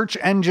a search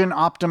engine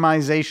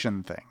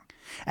optimization thing.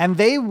 And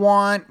they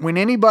want, when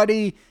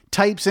anybody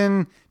types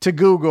in to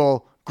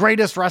Google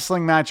greatest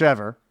wrestling match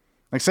ever,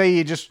 like say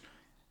you just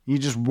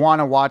want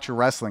to watch a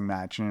wrestling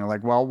match and you're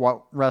like, well,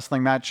 what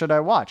wrestling match should I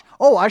watch?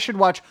 Oh, I should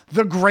watch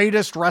the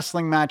greatest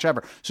wrestling match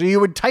ever. So you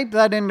would type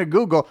that into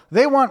Google.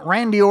 They want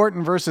Randy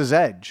Orton versus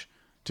Edge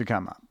to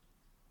come up.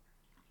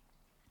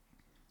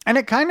 And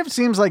it kind of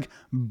seems like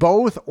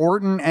both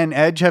Orton and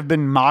Edge have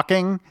been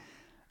mocking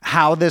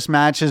how this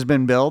match has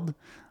been billed.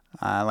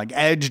 Like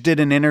Edge did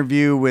an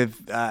interview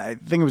with, I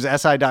think it was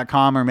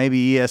SI.com or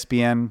maybe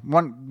ESPN,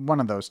 one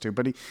of those two.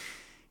 But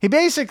he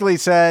basically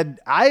said,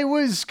 I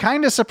was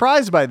kind of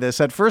surprised by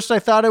this. At first, I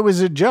thought it was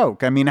a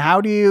joke. I mean,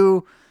 how do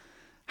you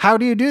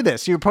do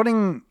this? You're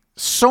putting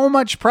so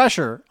much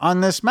pressure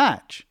on this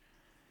match.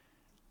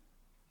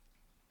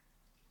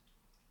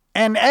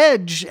 And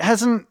Edge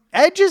has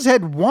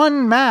had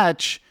one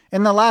match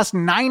in the last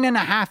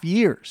 9.5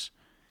 years.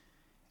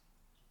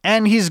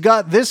 And he's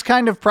got this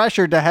kind of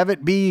pressure to have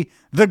it be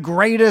the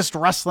greatest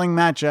wrestling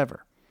match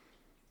ever.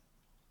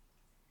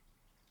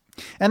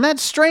 And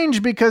that's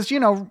strange because,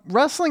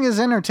 wrestling is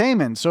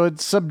entertainment, so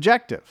it's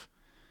subjective.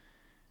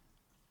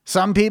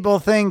 Some people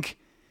think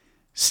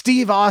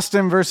Steve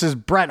Austin versus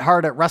Bret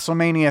Hart at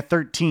WrestleMania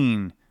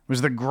 13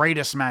 was the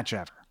greatest match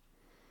ever.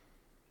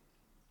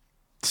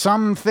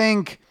 Some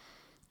think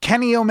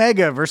Kenny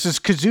Omega versus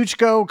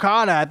Kazuchika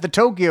Okada at the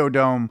Tokyo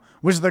Dome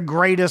was the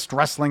greatest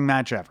wrestling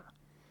match ever.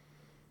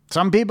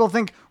 Some people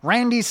think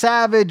Randy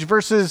Savage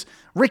versus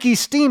Ricky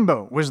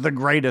Steamboat was the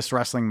greatest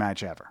wrestling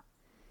match ever.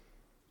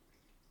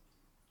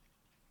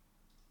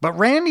 But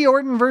Randy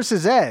Orton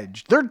versus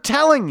Edge, they're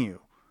telling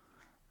you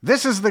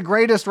this is the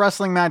greatest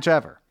wrestling match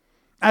ever.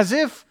 As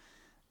if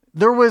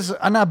there was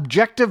an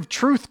objective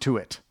truth to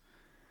it.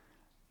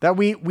 That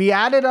we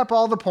added up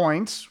all the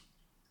points.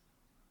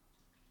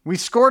 We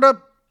scored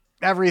up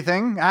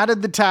everything,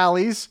 added the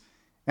tallies,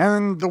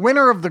 and the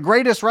winner of the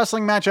greatest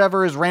wrestling match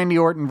ever is Randy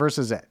Orton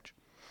versus Edge.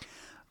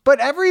 But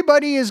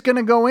everybody is going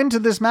to go into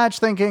this match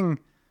thinking,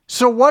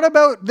 so what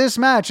about this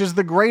match is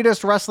the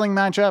greatest wrestling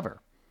match ever?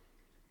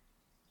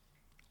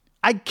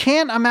 I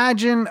can't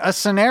imagine a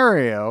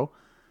scenario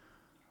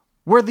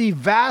where the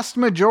vast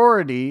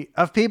majority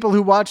of people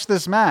who watch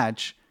this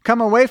match come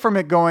away from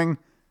it going,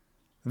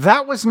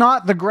 that was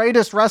not the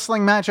greatest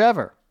wrestling match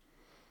ever.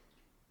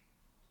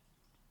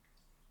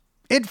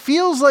 It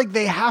feels like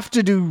they have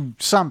to do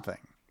something,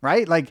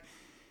 right? Like,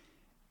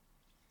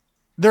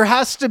 there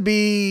has to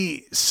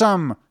be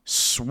some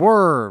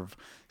swerve,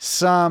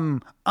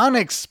 some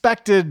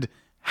unexpected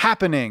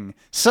happening,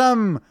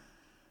 some,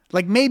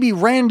 like maybe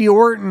Randy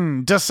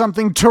Orton does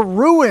something to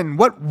ruin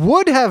what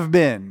would have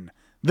been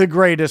the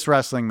greatest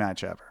wrestling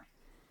match ever.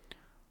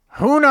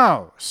 Who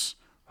knows?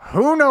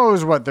 Who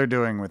knows what they're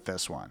doing with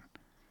this one?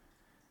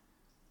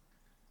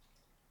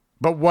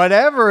 But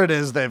whatever it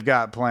is they've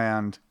got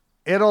planned,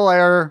 it'll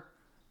air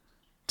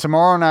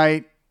tomorrow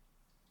night,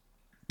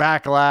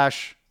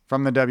 Backlash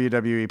from the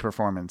WWE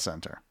Performance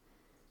Center.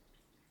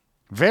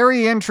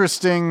 Very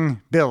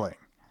interesting billing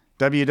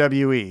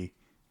WWE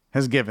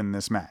has given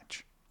this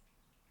match.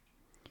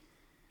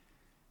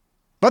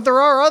 But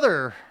there are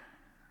other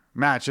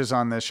matches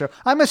on this show.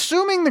 I'm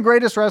assuming the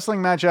greatest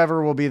wrestling match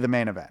ever will be the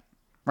main event,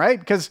 right?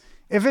 Because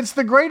if it's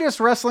the greatest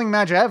wrestling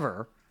match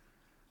ever,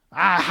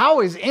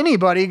 how is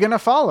anybody going to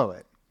follow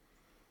it?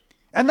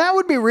 And that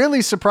would be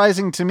really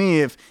surprising to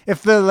me if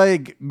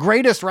the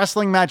greatest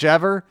wrestling match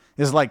ever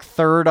is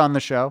third on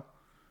the show.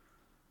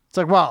 It's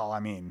like, well,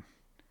 I mean,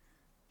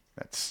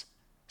 that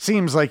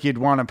seems like you'd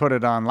want to put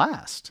it on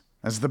last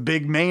as the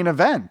big main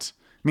event.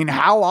 I mean,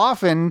 how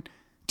often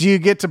do you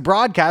get to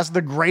broadcast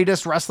the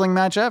greatest wrestling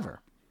match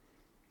ever?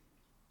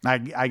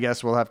 I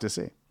guess we'll have to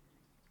see.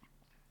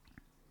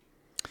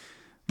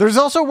 There's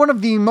also one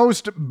of the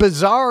most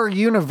bizarre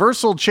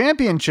Universal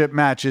Championship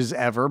matches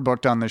ever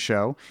booked on the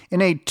show.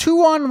 In a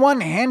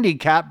 2-on-1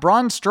 handicap,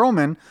 Braun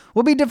Strowman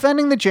will be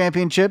defending the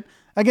championship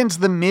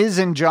against The Miz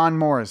and John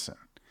Morrison.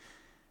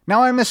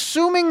 Now, I'm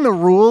assuming the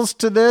rules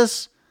to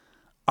this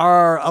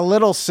are a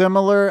little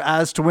similar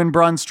as to when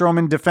Braun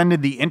Strowman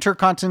defended the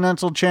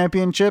Intercontinental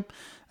Championship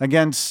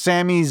against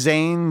Sami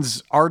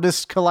Zayn's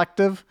Artist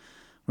Collective,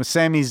 with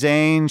Sami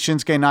Zayn,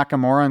 Shinsuke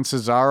Nakamura, and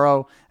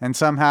Cesaro, and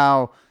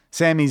somehow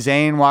Sami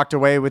Zayn walked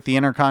away with the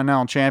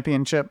Intercontinental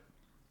Championship.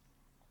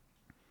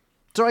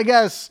 So I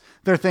guess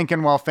they're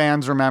thinking, well,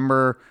 fans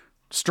remember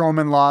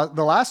Strowman lost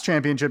the last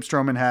championship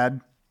Strowman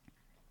had.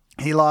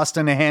 He lost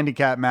in a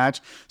handicap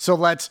match. So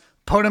let's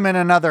put him in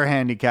another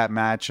handicap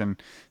match.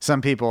 And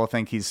some people will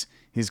think he's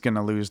going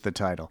to lose the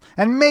title.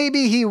 And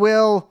maybe he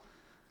will.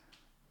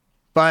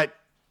 But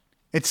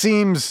it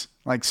seems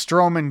like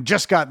Strowman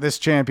just got this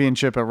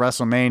championship at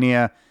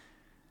WrestleMania.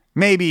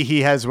 Maybe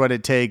he has what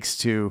it takes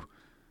to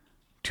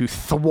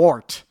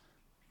thwart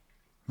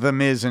The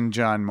Miz and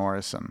John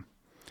Morrison.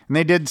 And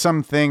they did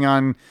something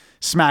on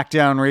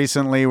SmackDown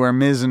recently where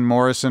Miz and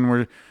Morrison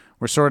were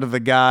sort of the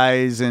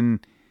guys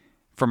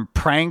from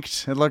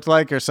Pranked, it looked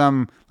like, or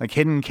some like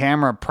hidden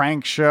camera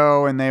prank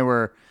show, and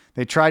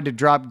they tried to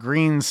drop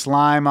green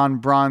slime on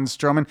Braun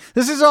Strowman.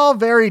 This is all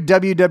very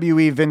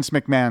WWE Vince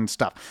McMahon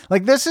stuff.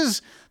 Like, this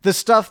is the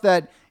stuff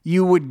that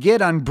you would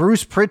get on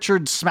Bruce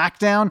Pritchard's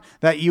SmackDown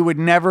that you would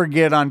never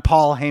get on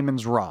Paul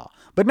Heyman's Raw.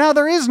 But now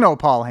there is no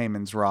Paul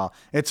Heyman's Raw.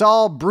 It's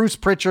all Bruce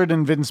Pritchard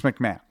and Vince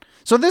McMahon.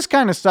 So this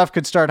kind of stuff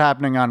could start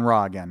happening on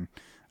Raw again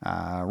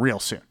real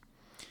soon.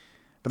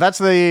 But that's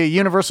the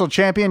Universal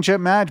Championship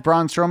match,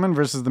 Braun Strowman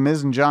versus The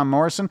Miz and John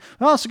Morrison.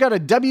 We also got a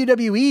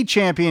WWE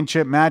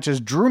Championship match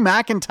as Drew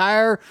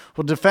McIntyre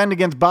will defend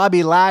against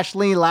Bobby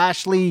Lashley.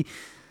 Lashley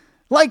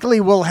likely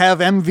will have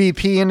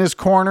MVP in his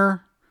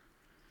corner.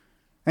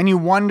 And you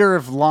wonder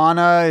if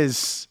Lana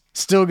is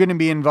still going to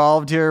be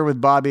involved here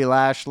with Bobby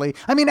Lashley.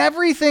 I mean,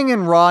 everything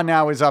in Raw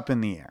now is up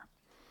in the air.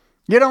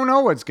 You don't know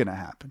what's going to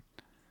happen.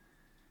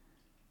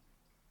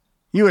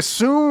 You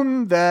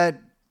assume that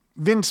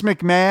Vince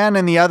McMahon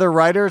and the other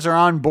writers are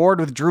on board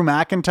with Drew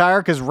McIntyre,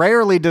 because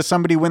rarely does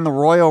somebody win the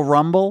Royal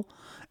Rumble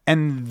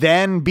and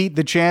then beat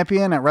the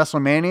champion at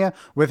WrestleMania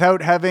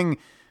without having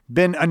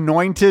been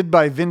anointed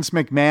by Vince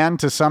McMahon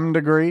to some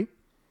degree.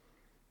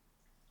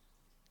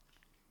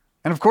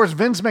 And of course,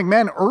 Vince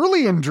McMahon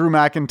early in Drew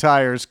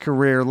McIntyre's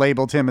career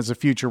labeled him as a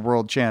future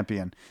world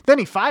champion. Then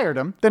he fired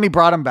him, then he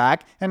brought him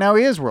back, and now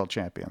he is world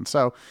champion.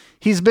 So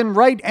he's been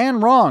right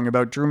and wrong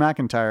about Drew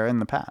McIntyre in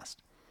the past.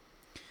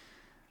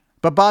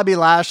 But Bobby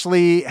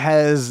Lashley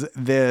has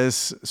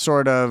this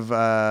sort of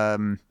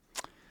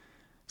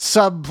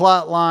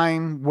subplot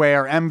line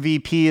where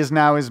MVP is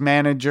now his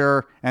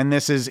manager, and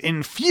this is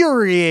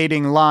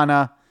infuriating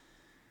Lana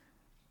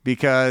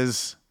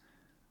because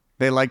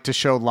they like to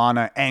show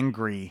Lana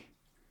angry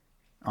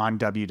on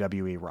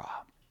WWE Raw.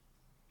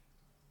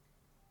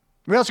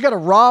 We also got a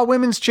Raw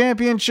Women's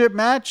Championship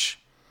match.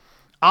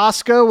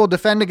 Asuka will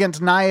defend against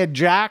Nia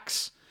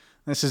Jax.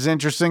 This is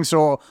interesting.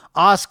 So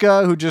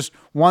Asuka, who just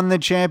won the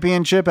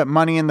championship at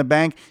Money in the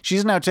Bank,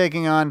 she's now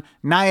taking on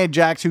Nia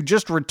Jax, who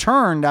just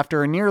returned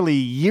after a nearly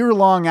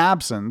year-long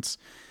absence.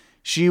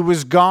 She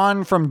was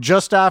gone from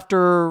just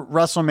after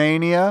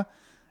WrestleMania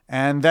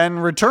and then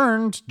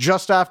returned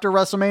just after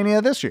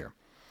WrestleMania this year.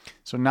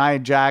 So Nia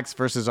Jax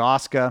versus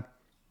Asuka.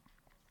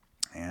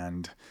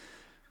 And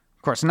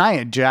of course,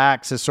 Nia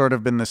Jax has sort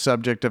of been the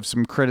subject of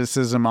some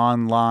criticism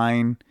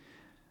online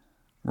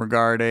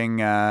regarding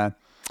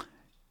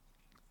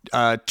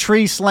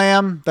tree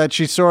slam that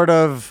she sort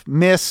of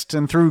missed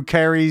and threw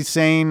Kairi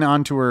Sane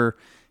onto her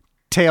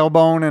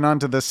tailbone and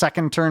onto the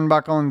second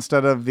turnbuckle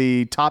instead of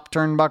the top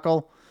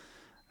turnbuckle.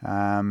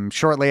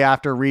 Shortly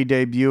after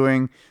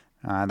re-debuting,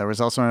 there was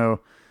also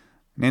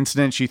an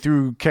incident. She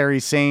threw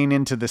Kairi Sane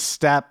into the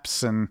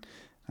steps, and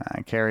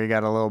Kairi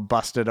got a little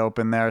busted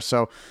open there.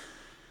 So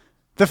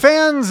the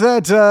fans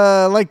that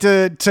like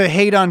to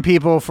hate on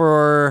people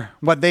for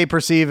what they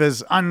perceive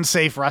as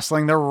unsafe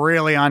wrestling, they're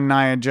really on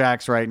Nia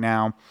Jax right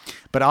now.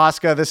 But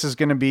Asuka, this is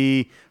going to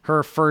be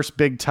her first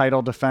big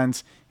title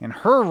defense in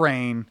her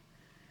reign.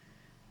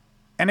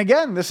 And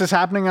again, this is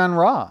happening on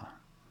Raw.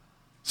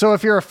 So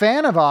if you're a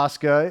fan of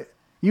Asuka,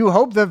 you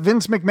hope that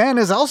Vince McMahon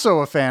is also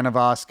a fan of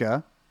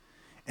Asuka,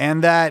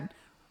 and that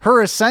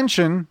her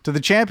ascension to the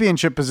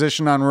championship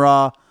position on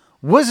Raw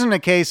wasn't a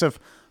case of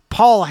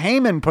Paul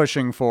Heyman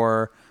pushing for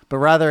her, but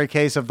rather a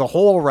case of the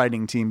whole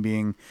writing team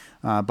being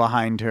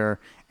behind her.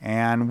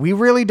 And we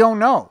really don't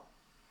know.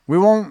 We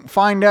won't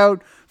find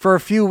out for a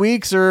few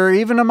weeks or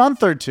even a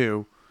month or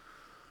two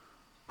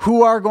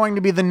who are going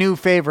to be the new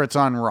favorites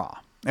on Raw,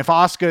 if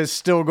Asuka is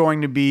still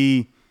going to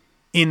be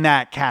in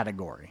that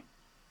category.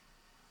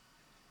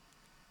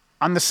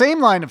 On the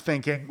same line of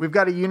thinking, we've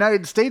got a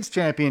United States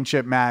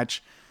Championship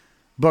match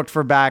booked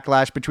for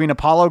Backlash between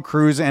Apollo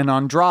Crews and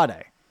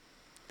Andrade.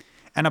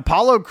 And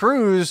Apollo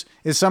Crews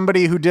is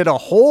somebody who did a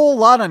whole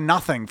lot of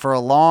nothing for a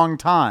long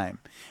time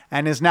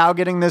and is now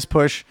getting this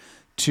push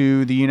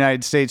to the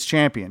United States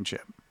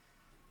Championship.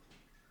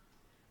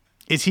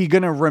 Is he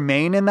going to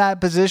remain in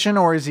that position,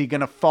 or is he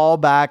going to fall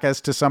back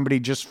as to somebody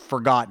just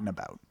forgotten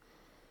about?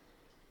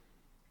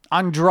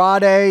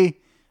 Andrade,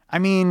 I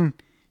mean,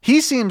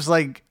 he seems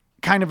like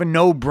kind of a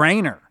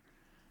no-brainer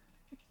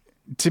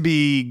to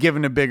be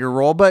given a bigger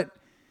role, but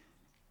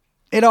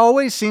it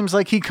always seems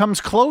like he comes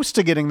close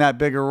to getting that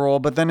bigger role,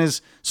 but then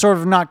is sort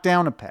of knocked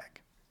down a peg.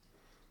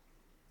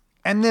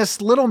 And this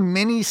little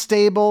mini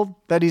stable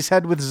that he's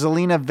had with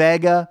Zelina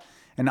Vega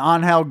and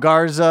Angel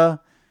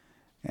Garza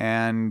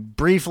and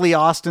briefly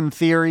Austin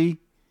Theory,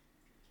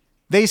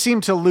 they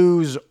seem to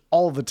lose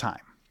all the time.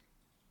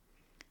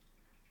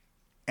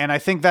 And I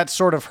think that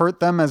sort of hurt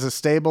them as a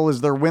stable,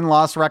 as their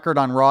win-loss record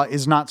on Raw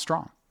is not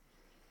strong.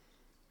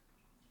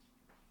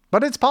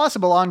 But it's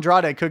possible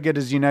Andrade could get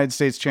his United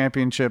States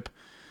Championship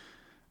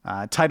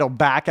title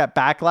back at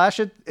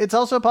Backlash. It's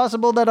also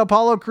possible that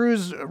Apollo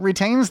Crews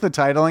retains the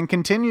title and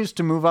continues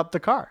to move up the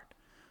card.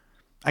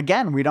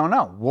 Again, we don't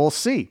know. We'll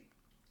see.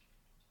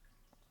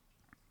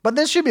 But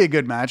this should be a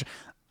good match.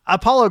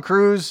 Apollo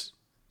Crews,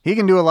 he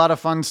can do a lot of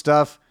fun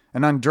stuff.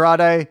 And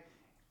Andrade,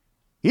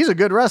 he's a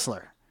good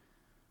wrestler.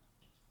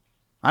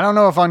 I don't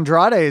know if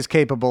Andrade is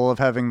capable of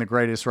having the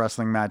greatest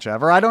wrestling match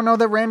ever. I don't know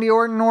that Randy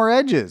Orton or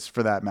Edge is,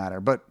 for that matter.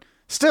 But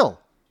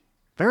still,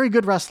 very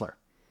good wrestler.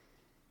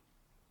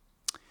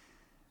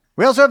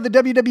 We also have the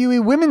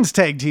WWE Women's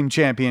Tag Team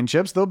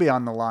Championships. They'll be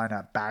on the line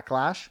at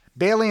Backlash.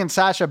 Bayley and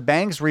Sasha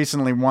Banks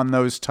recently won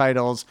those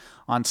titles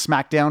on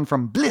SmackDown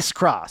from Bliss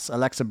Cross,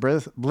 Alexa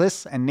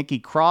Bliss and Nikki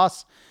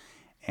Cross.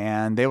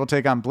 And they will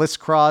take on Bliss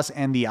Cross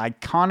and the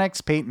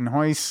Iconics,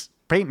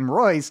 Peyton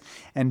Royce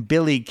and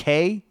Billie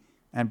Kay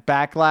at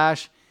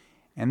Backlash.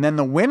 And then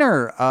the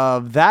winner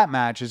of that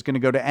match is going to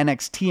go to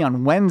NXT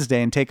on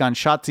Wednesday and take on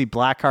Shotzi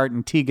Blackheart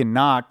and Tegan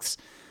Nox,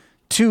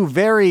 two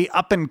very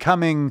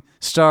up-and-coming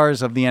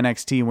stars of the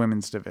NXT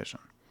women's division.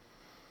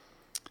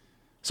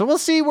 So we'll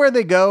see where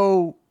they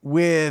go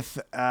with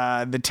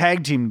the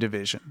tag team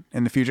division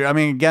in the future. I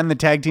mean, again, the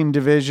tag team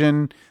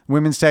division,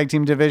 women's tag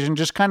team division,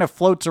 just kind of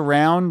floats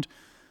around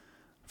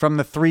from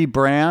the three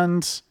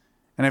brands.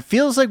 And it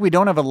feels like we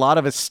don't have a lot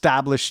of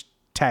established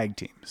tag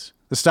teams,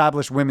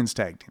 established women's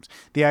tag teams.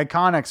 The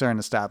Iconics are an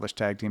established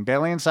tag team.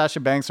 Bayley and Sasha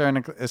Banks are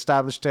an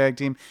established tag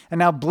team. And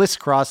now Bliss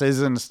Cross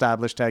is an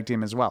established tag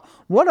team as well.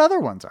 What other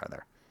ones are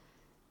there?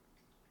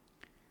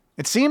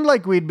 It seemed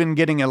like we'd been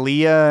getting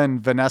Aaliyah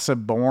and Vanessa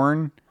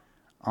Bourne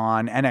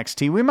on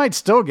NXT. We might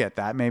still get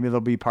that. Maybe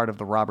they'll be part of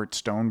the Robert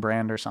Stone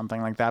brand or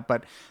something like that.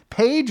 But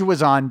Paige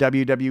was on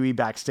WWE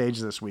Backstage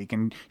this week,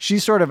 and she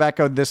sort of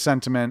echoed this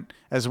sentiment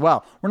as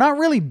well. We're not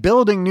really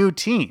building new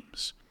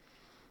teams.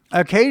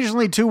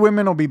 Occasionally, two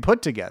women will be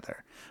put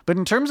together. But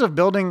in terms of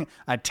building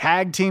a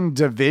tag team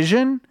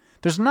division,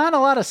 there's not a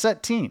lot of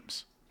set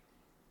teams.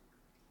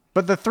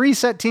 But the three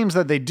set teams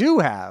that they do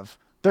have,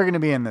 they're going to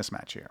be in this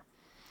match here.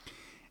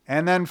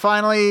 And then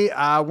finally,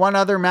 one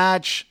other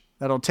match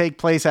that'll take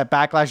place at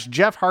Backlash,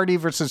 Jeff Hardy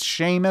versus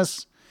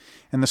Sheamus.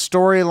 And the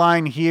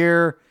storyline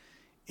here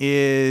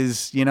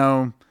is, you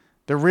know,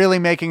 they're really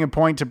making a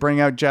point to bring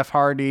out Jeff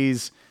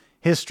Hardy's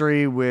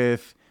history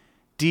with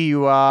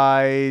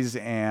DUIs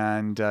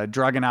and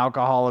drug and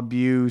alcohol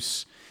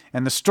abuse.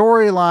 And the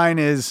storyline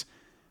is,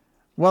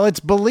 well, it's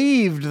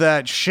believed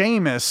that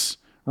Sheamus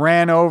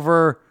ran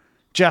over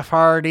Jeff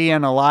Hardy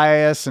and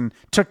Elias and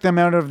took them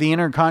out of the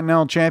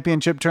Intercontinental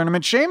Championship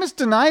tournament. Sheamus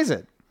denies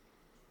it.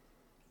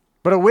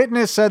 But a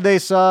witness said they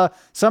saw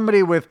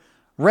somebody with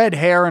red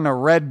hair and a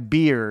red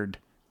beard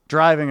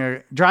driving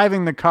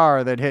the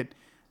car that hit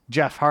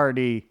Jeff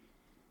Hardy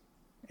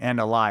and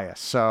Elias.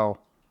 So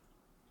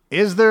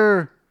is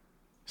there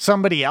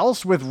somebody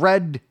else with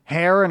red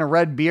hair and a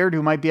red beard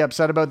who might be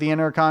upset about the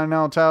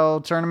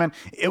Intercontinental tournament?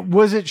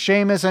 Was it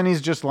Sheamus and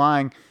he's just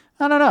lying?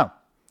 I don't know.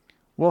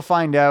 We'll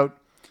find out.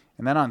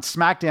 And then on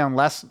SmackDown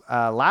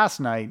last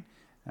night,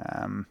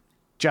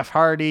 Jeff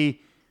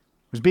Hardy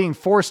was being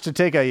forced to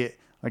take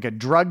a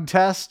drug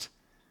test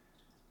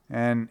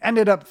and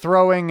ended up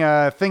throwing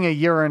a thing of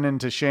urine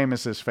into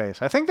Sheamus's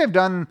face. I think they've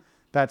done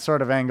that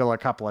sort of angle a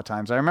couple of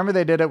times. I remember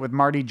they did it with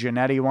Marty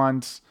Jannetty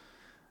once.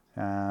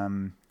 I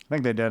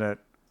think they did it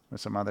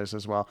with some others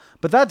as well.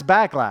 But that's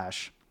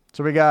Backlash.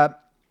 So we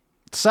got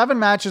 7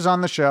 matches on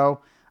the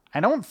show.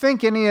 I don't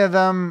think any of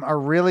them are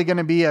really going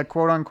to be a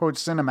quote-unquote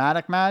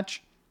cinematic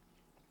match.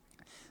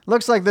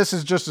 Looks like this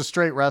is just a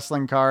straight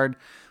wrestling card.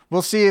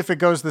 We'll see if it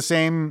goes the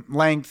same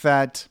length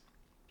that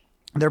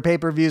their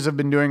pay-per-views have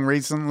been doing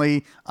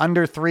recently,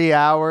 under 3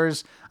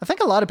 hours. I think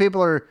a lot of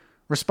people are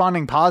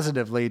responding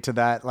positively to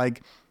that.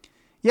 Like,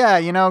 yeah,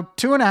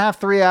 2.5,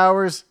 3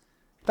 hours,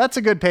 that's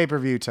a good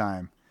pay-per-view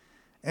time.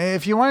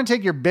 If you want to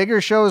take your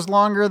bigger shows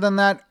longer than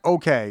that,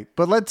 okay.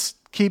 But let's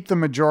keep the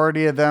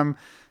majority of them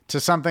to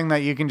something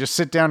that you can just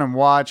sit down and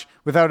watch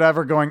without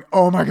ever going,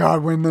 oh my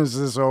God, when is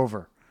this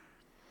over?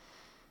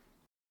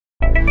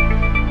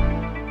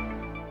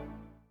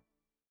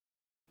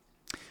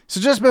 So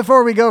just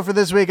before we go for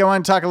this week, I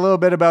want to talk a little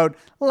bit about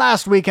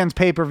last weekend's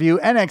pay-per-view,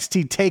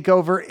 NXT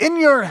TakeOver in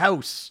your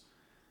house.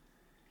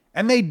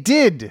 And they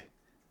did.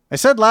 I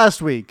said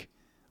last week,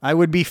 I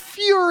would be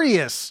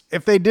furious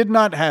if they did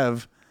not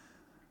have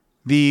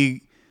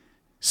the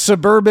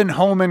suburban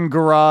home and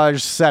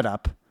garage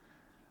setup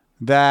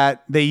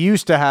that they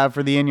used to have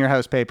for the In Your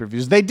House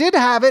pay-per-views. They did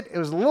have it. It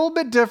was a little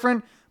bit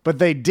different, but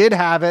they did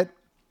have it.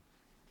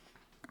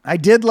 I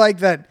did like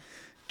that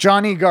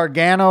Johnny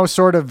Gargano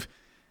sort of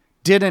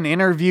did an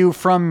interview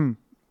from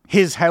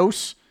his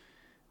house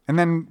and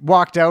then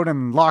walked out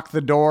and locked the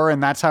door,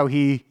 and that's how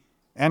he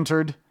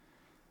entered.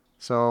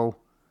 So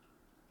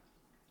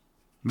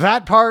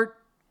that part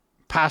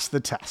passed the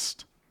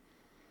test.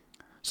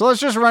 So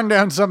let's just run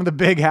down some of the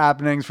big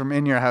happenings from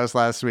In Your House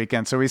last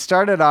weekend. So we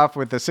started off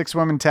with the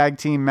 6-woman tag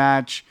team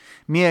match.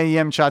 Mia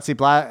Yim, Shotzi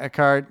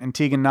Blackheart, and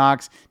Tegan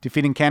Nox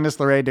defeating Candice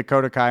LeRae,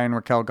 Dakota Kai, and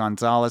Raquel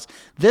Gonzalez.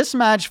 This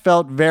match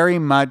felt very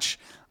much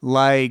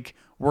like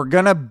we're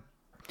gonna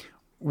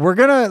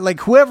like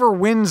whoever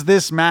wins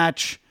this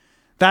match,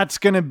 that's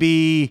gonna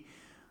be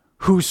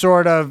who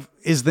sort of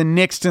is the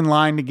next in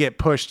line to get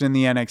pushed in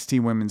the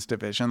NXT women's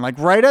division. Like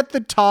right at the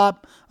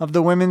top of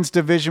the women's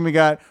division, we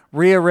got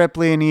Rhea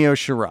Ripley and Io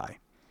Shirai.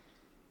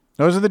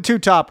 Those are the two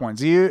top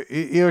ones. Io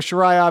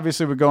Shirai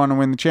obviously would go on to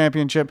win the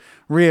championship.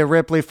 Rhea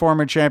Ripley,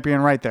 former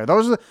champion, right there.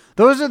 Those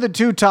are the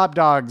two top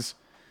dogs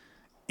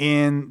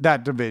in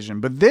that division.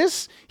 But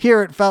this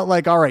here, it felt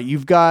like, all right,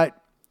 you've got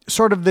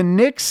sort of the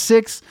next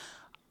 6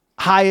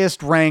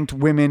 highest ranked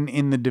women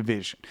in the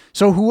division.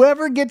 So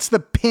whoever gets the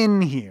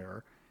pin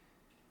here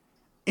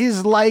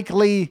is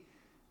likely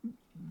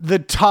the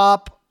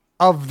top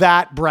of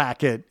that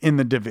bracket in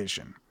the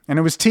division. And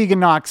it was Tegan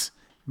Nox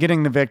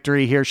getting the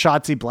victory here.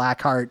 Shotzi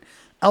Blackheart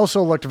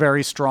also looked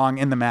very strong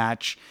in the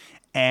match.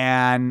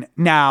 And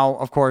now,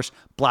 of course,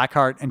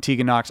 Blackheart and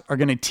Tegan Nox are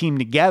going to team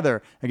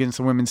together against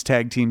the women's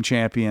tag team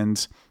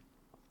champions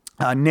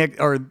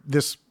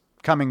this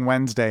coming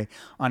Wednesday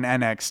on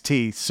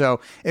NXT. So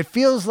it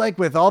feels like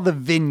with all the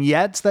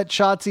vignettes that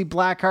Shotzi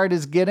Blackheart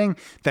is getting,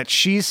 that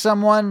she's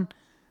someone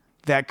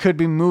that could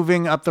be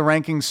moving up the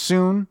rankings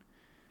soon.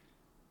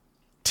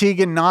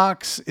 Tegan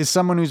Nox is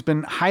someone who's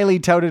been highly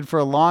touted for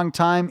a long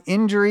time.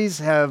 Injuries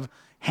have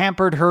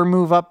hampered her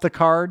move up the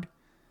card.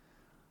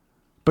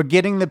 But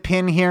getting the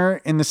pin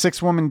here in the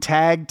 6-woman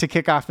tag to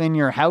kick off In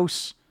Your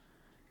House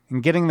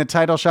and getting the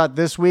title shot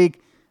this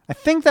week, I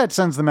think that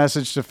sends the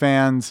message to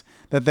fans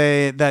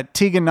that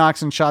Tegan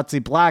Nox and Shotzi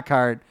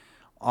Blackheart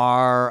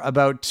are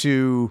about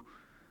to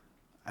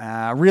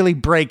really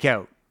break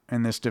out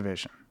in this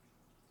division.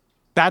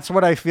 That's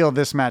what I feel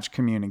this match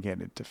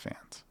communicated to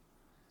fans.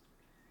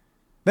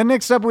 Then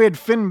next up, we had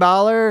Finn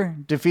Balor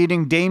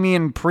defeating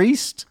Damian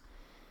Priest.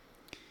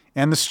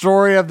 And the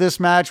story of this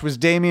match was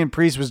Damian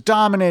Priest was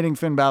dominating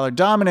Finn Balor.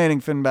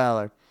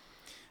 I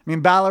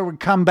mean, Balor would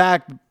come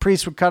back,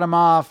 Priest would cut him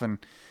off, and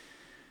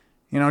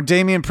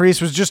Damian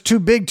Priest was just too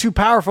big, too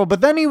powerful.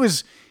 But then he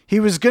was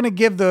going to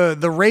give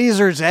the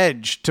razor's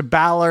edge to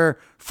Balor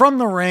from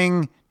the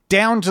ring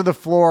down to the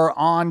floor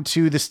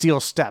onto the steel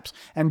steps.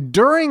 And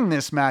during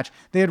this match,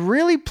 they had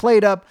really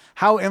played up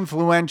how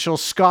influential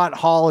Scott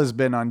Hall has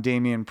been on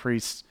Damian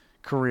Priest's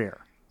career.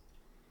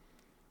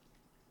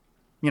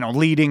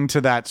 Leading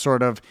to that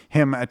sort of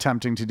him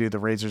attempting to do the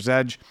razor's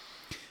edge.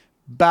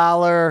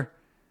 Balor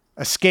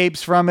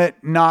escapes from it,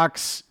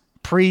 knocks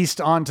Priest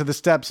onto the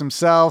steps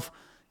himself,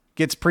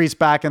 gets Priest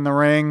back in the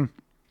ring,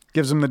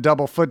 gives him the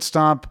double foot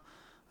stomp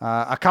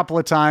a couple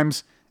of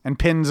times, and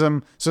pins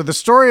him. So the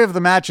story of the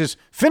match is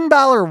Finn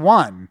Balor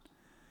won,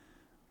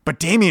 but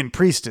Damian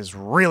Priest is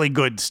really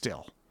good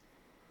still.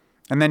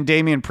 And then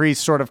Damian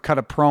Priest sort of cut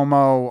a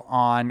promo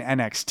on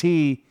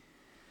NXT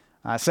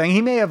saying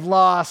he may have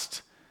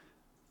lost.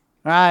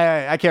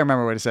 I can't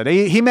remember what he said.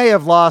 He may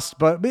have lost,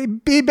 but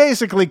he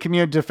basically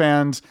communicated to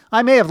fans,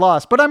 I may have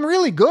lost, but I'm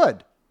really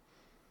good.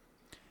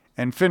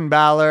 And Finn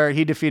Balor,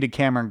 he defeated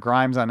Cameron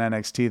Grimes on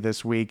NXT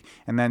this week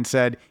and then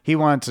said he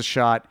wants a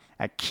shot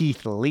at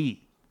Keith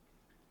Lee.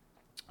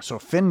 So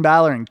Finn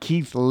Balor and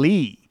Keith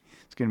Lee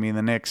is going to be in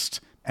the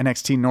next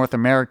NXT North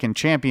American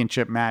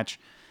Championship match.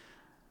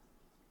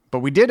 But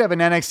we did have an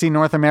NXT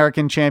North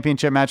American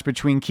Championship match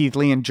between Keith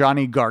Lee and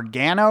Johnny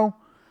Gargano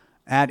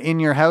at In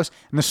Your House.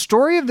 And the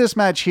story of this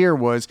match here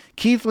was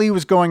Keith Lee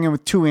was going in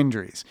with 2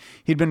 injuries.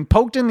 He'd been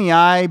poked in the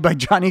eye by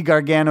Johnny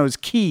Gargano's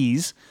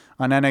keys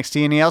on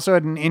NXT, and he also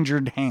had an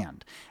injured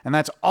hand. And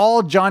that's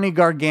all Johnny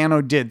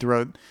Gargano did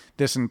throughout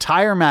this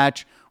entire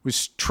match,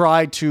 was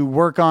try to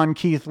work on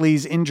Keith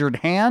Lee's injured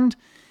hand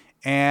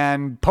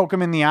and poke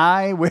him in the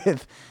eye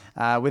with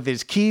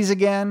his keys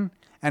again.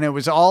 And it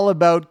was all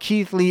about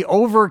Keith Lee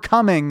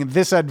overcoming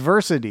this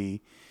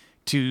adversity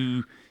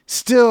to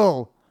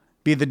still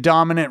be the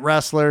dominant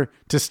wrestler,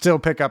 to still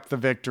pick up the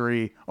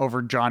victory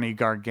over Johnny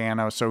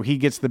Gargano. So he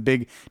gets the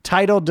big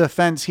title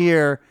defense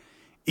here,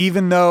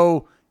 even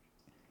though...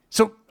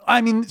 So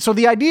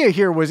the idea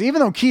here was, even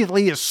though Keith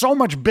Lee is so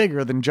much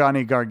bigger than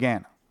Johnny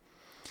Gargano,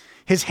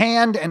 his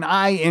hand and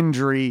eye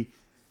injury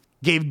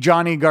gave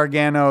Johnny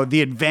Gargano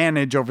the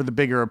advantage over the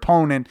bigger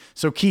opponent.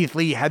 So Keith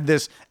Lee had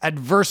this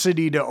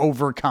adversity to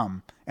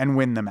overcome and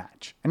win the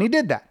match. And he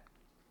did that.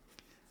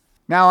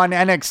 Now on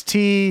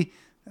NXT,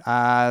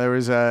 there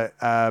was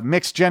a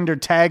mixed gender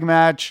tag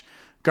match.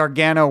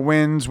 Gargano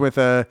wins with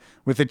a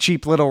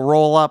cheap little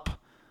roll up.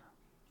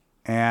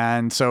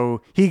 And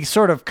so he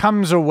sort of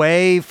comes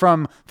away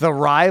from the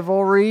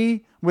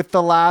rivalry with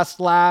the last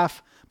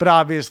laugh. But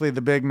obviously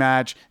the big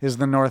match is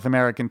the North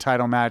American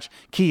title match.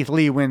 Keith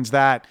Lee wins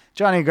that.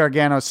 Johnny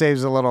Gargano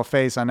saves a little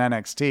face on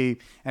NXT.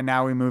 And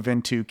now we move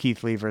into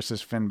Keith Lee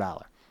versus Finn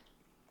Balor.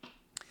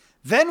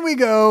 Then we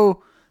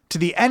go to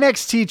the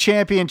NXT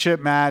Championship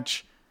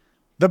match,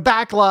 the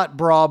backlot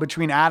brawl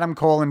between Adam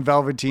Cole and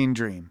Velveteen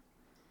Dream.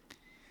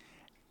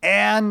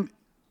 And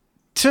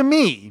to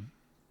me,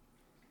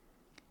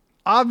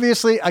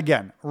 obviously,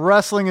 again,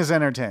 wrestling is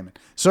entertainment.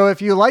 So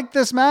if you like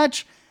this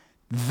match,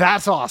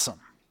 that's awesome.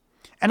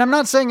 And I'm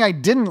not saying I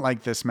didn't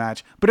like this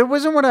match, but it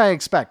wasn't what I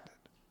expected.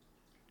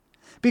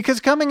 Because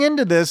coming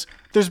into this,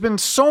 there's been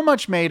so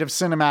much made of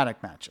cinematic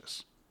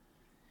matches.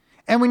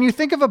 And when you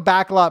think of a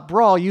backlot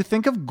brawl, you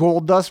think of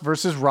Goldust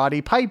versus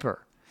Roddy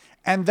Piper.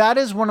 And that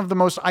is one of the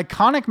most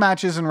iconic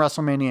matches in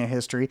WrestleMania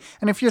history.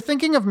 And if you're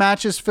thinking of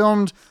matches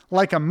filmed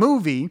like a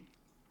movie,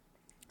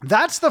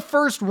 that's the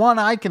first one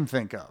I can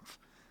think of.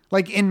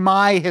 Like in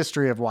my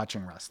history of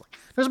watching wrestling.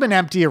 There's been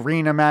empty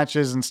arena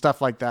matches and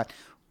stuff like that,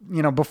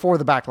 you know, before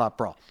the Backlot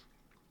Brawl.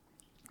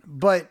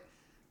 But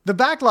the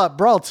Backlot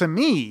Brawl to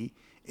me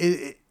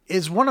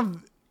is one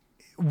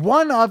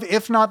of,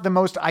 if not the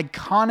most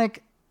iconic,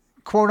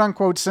 quote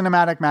unquote,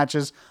 cinematic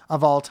matches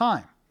of all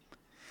time.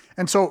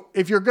 And so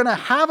if you're going to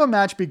have a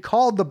match be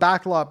called the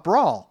Backlot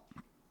Brawl,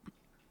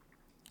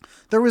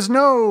 there was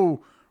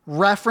no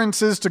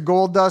references to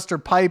Goldust or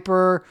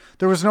Piper.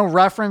 There was no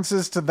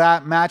references to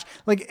that match.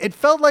 Like, it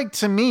felt like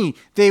to me,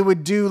 they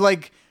would do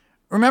like,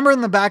 remember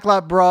in the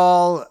Backlot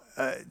Brawl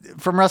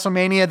from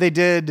WrestleMania, they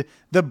did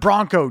the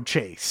Bronco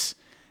chase,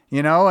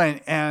 you know,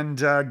 and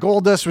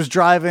Goldust was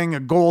driving a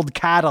gold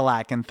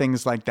Cadillac and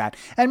things like that.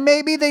 And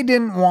maybe they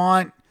didn't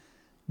want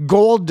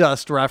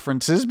Goldust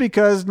references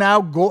because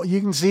now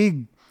you can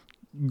see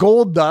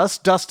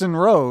Goldust, Dustin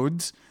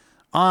Rhodes,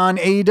 on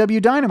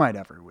AEW Dynamite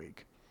every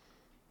week.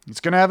 He's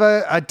going to have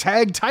a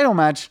tag title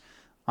match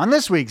on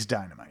this week's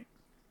Dynamite.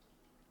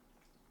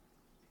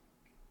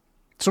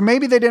 So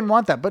maybe they didn't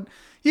want that, but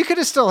you could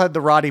have still had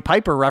the Roddy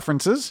Piper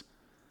references.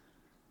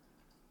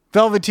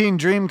 Velveteen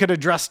Dream could have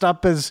dressed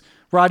up as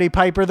Roddy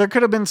Piper. There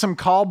could have been some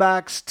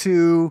callbacks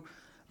to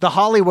the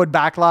Hollywood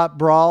Backlot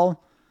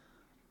Brawl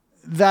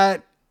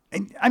that,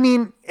 I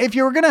mean, if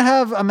you were going to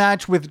have a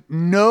match with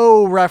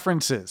no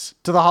references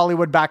to the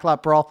Hollywood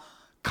Backlot Brawl,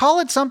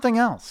 call it something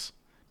else.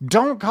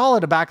 Don't call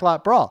it a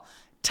Backlot Brawl.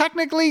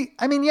 Technically,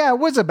 I mean, yeah, it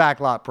was a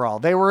Backlot Brawl.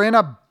 They were in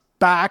a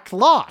back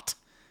lot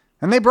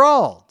and they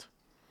brawled.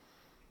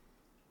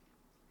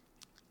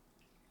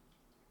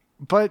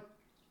 But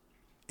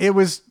it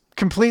was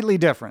completely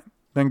different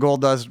than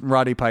Goldust and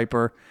Roddy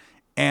Piper.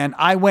 And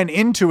I went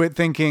into it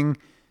thinking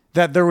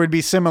that there would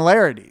be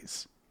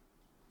similarities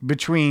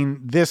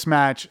between this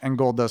match and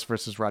Goldust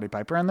versus Roddy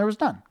Piper, and there was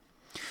none.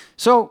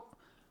 So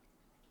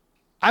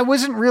I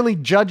wasn't really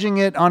judging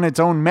it on its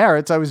own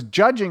merits. I was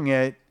judging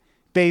it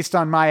based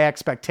on my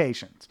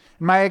expectations.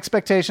 And my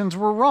expectations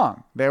were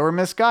wrong. They were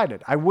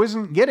misguided. I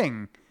wasn't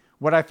getting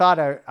what I thought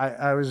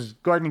I was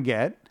going to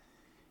get,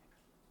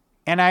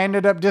 and I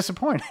ended up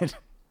disappointed.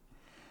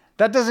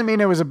 That doesn't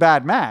mean it was a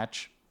bad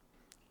match,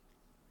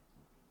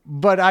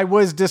 but I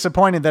was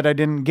disappointed that I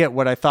didn't get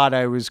what I thought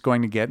I was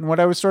going to get and what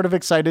I was sort of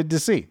excited to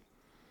see.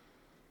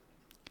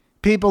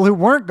 People who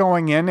weren't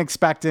going in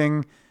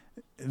expecting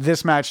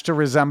this match to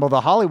resemble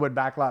the Hollywood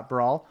Backlot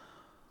Brawl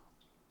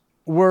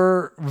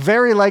were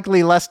very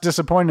likely less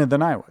disappointed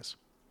than I was.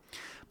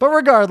 But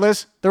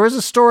regardless, there is a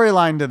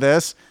storyline to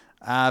this.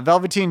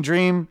 Velveteen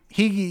Dream,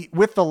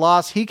 with the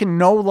loss, he can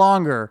no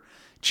longer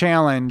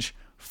challenge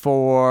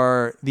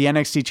for the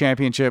NXT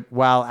Championship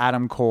while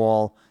Adam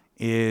Cole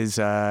is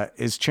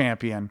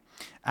champion.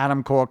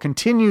 Adam Cole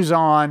continues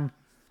on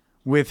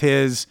with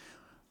his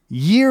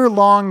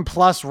year-long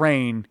plus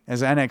reign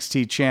as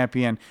NXT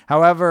champion.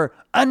 However,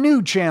 a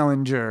new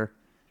challenger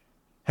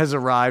has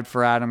arrived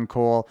for Adam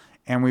Cole,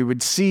 and we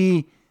would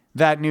see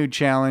that new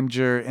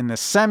challenger in the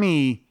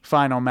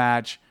semi-final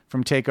match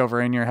from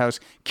TakeOver in Your House.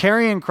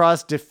 Karrion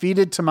Kross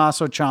defeated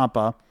Tommaso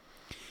Ciampa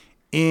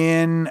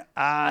in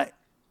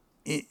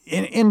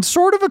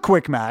sort of a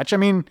quick match. I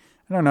mean,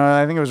 I don't know.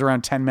 I think it was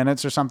around 10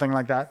 minutes or something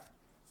like that.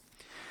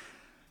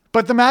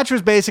 But the match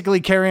was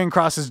basically Karrion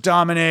Kross is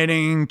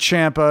dominating.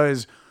 Ciampa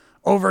is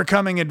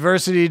overcoming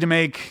adversity to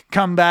make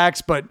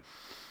comebacks. But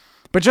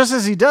just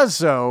as he does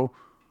so,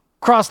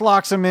 Kross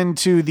locks him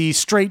into the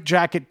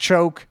straitjacket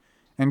choke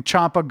and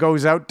Ciampa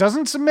goes out.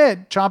 Doesn't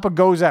submit. Ciampa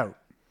goes out.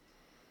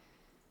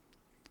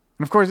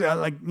 And of course,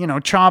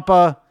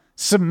 Ciampa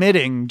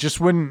submitting just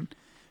wouldn't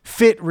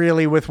fit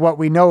really with what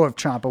we know of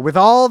Ciampa. With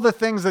all the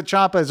things that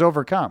Ciampa has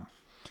overcome,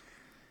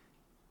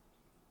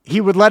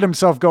 he would let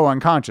himself go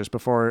unconscious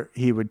before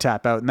he would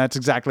tap out. And that's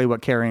exactly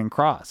what Karrion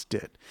Kross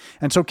did.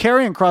 And so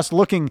Karrion Kross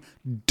looking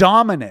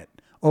dominant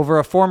over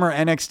a former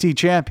NXT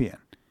champion,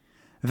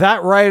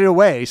 that right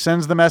away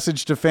sends the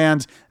message to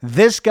fans,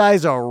 this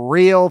guy's a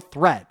real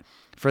threat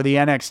for the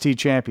NXT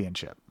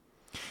championship.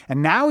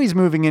 And now he's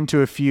moving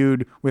into a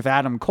feud with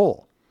Adam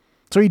Cole.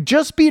 So he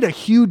just beat a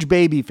huge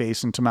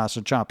babyface in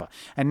Tommaso Ciampa.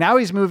 And now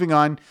he's moving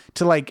on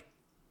to like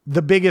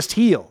the biggest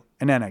heel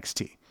in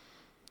NXT.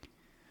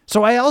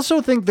 So I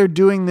also think they're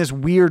doing this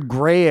weird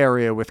gray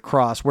area with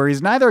Kross where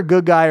he's neither a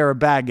good guy or a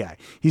bad guy.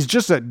 He's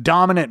just a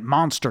dominant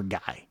monster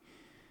guy.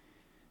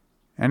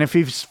 And if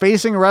he's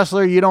facing a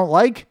wrestler you don't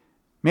like,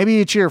 maybe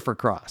you cheer for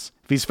Kross.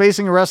 If he's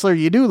facing a wrestler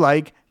you do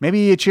like, maybe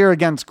you cheer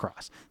against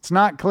Kross. It's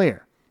not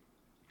clear.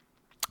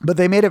 But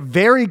they made it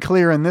very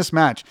clear in this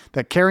match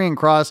that Karrion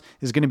Kross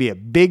is going to be a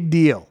big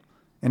deal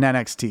in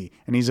NXT.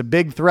 And he's a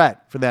big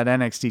threat for that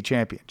NXT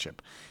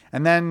championship.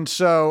 And then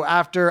so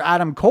after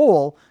Adam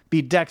Cole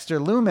beat Dexter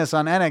Lumis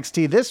on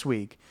NXT this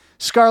week,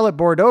 Scarlett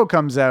Bordeaux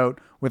comes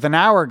out with an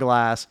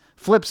hourglass,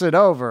 flips it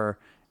over,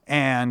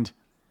 and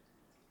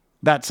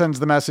that sends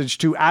the message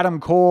to Adam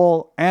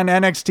Cole and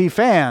NXT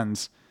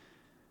fans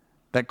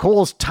that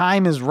Cole's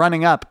time is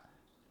running up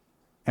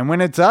And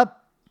when it's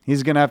up,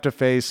 he's going to have to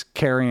face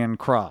Karrion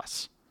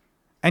Kross.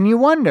 And you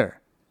wonder,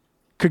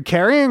 could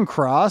Karrion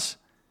Kross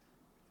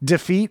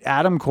defeat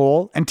Adam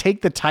Cole and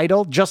take the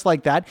title just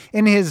like that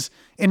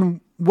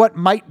in what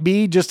might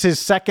be just his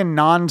second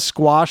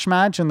non-squash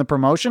match in the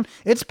promotion?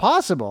 It's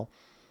possible.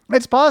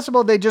 It's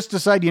possible they just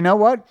decide, you know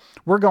what?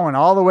 We're going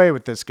all the way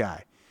with this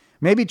guy.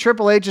 Maybe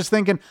Triple H is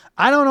thinking,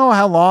 I don't know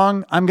how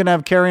long I'm going to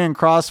have Karrion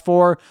Kross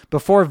for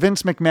before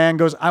Vince McMahon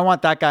goes, I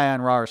want that guy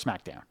on Raw or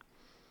SmackDown.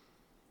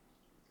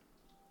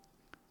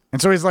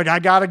 And so he's like, I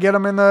got to get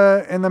him in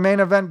the main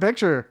event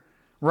picture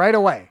right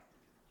away.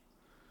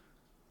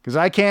 Because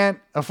I can't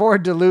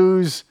afford to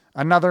lose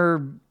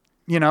another,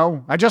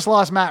 I just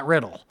lost Matt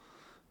Riddle.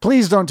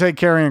 Please don't take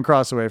Karrion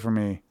Kross away from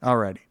me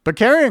already. But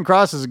Karrion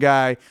Kross is a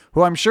guy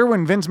who I'm sure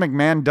when Vince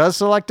McMahon does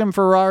select him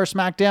for Raw or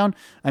SmackDown,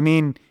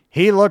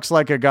 he looks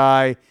like a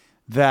guy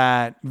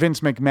that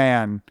Vince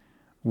McMahon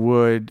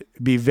would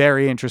be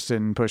very interested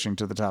in pushing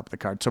to the top of the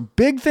card. So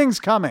big things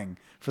coming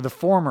for the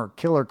former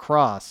Killer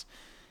Kross.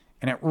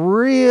 And it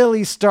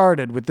really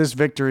started with this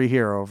victory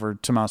here over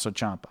Tommaso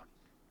Ciampa.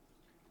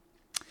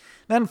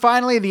 Then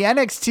finally, the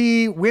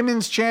NXT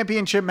Women's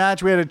Championship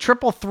match. We had a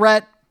triple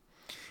threat.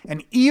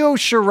 And Io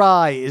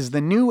Shirai is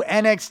the new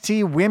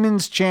NXT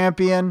Women's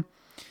Champion.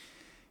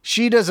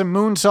 She does a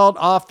moonsault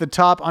off the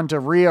top onto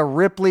Rhea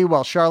Ripley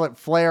while Charlotte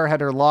Flair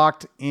had her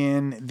locked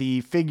in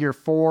the figure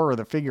 4 or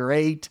the figure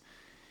 8.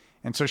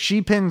 And so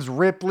she pins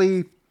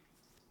Ripley.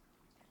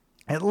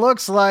 It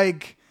looks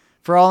like,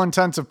 for all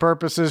intents and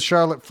purposes,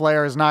 Charlotte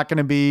Flair is not going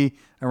to be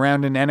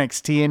around in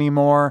NXT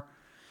anymore.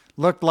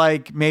 Looked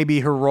like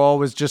maybe her role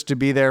was just to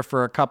be there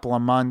for a couple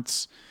of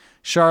months.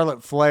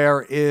 Charlotte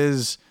Flair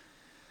is,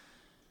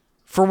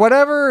 for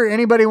whatever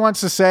anybody wants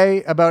to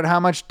say about how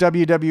much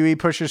WWE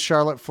pushes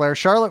Charlotte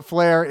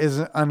Flair is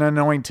an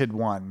anointed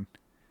one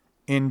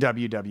in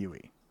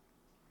WWE.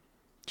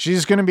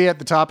 She's going to be at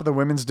the top of the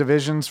women's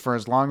divisions for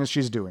as long as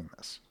she's doing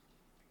this.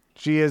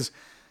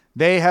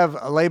 They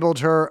have labeled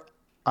her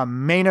a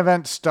main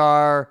event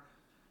star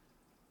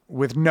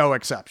with no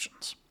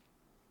exceptions.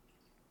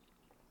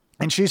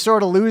 And she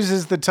sort of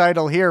loses the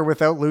title here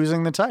without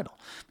losing the title.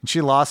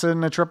 She lost it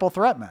in a triple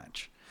threat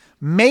match.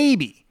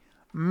 Maybe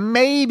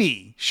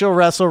she'll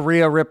wrestle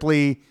Rhea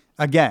Ripley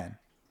again.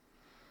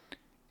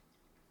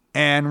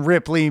 And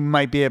Ripley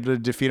might be able to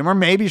defeat him. Or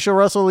maybe she'll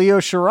wrestle Io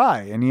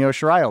Shirai and Io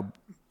Shirai will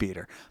beat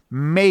her.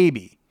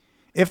 Maybe.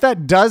 If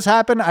that does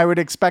happen, I would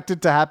expect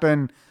it to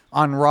happen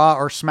on Raw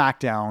or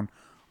SmackDown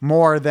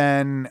more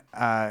than...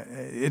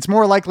 it's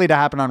more likely to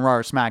happen on Raw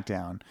or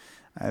SmackDown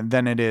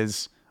than it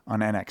is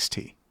on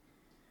NXT.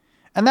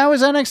 And that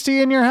was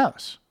NXT in your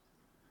house.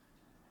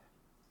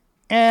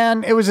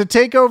 And it was a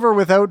takeover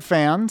without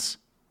fans.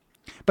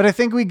 But I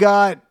think we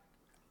got,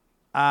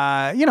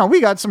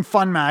 we got some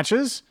fun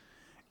matches.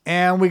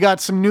 And we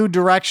got some new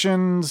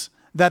directions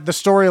that the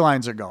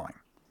storylines are going.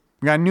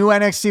 We got a new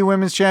NXT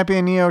Women's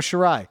Champion, Io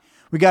Shirai.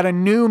 We got a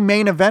new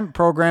main event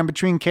program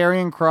between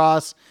Karrion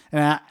Kross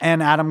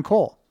and Adam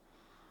Cole.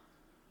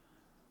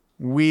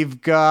 We've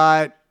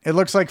got, it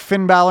looks like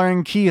Finn Balor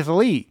and Keith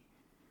Lee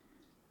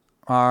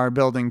are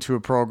building to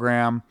a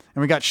program.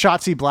 And we got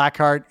Shotzi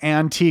Blackheart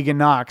and Tegan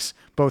Nox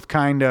both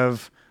kind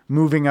of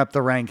moving up the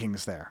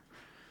rankings there.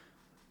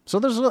 So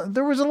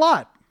there was a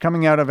lot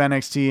coming out of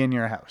NXT in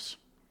your house.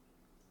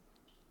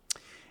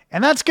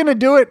 And that's going to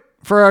do it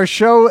for our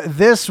show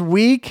this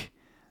week.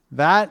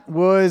 That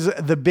was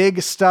the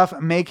big stuff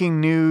making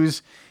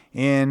news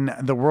in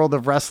the world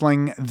of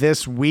wrestling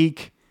this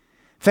week.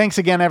 Thanks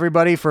again,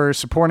 everybody, for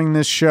supporting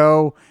this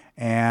show.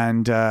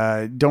 And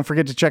don't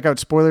forget to check out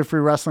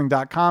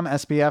SpoilerFreeWrestling.com,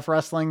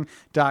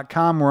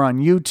 SPFWrestling.com. We're on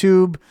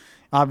YouTube.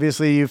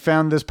 Obviously, you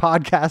found this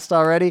podcast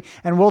already.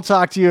 And we'll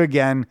talk to you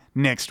again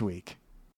next week.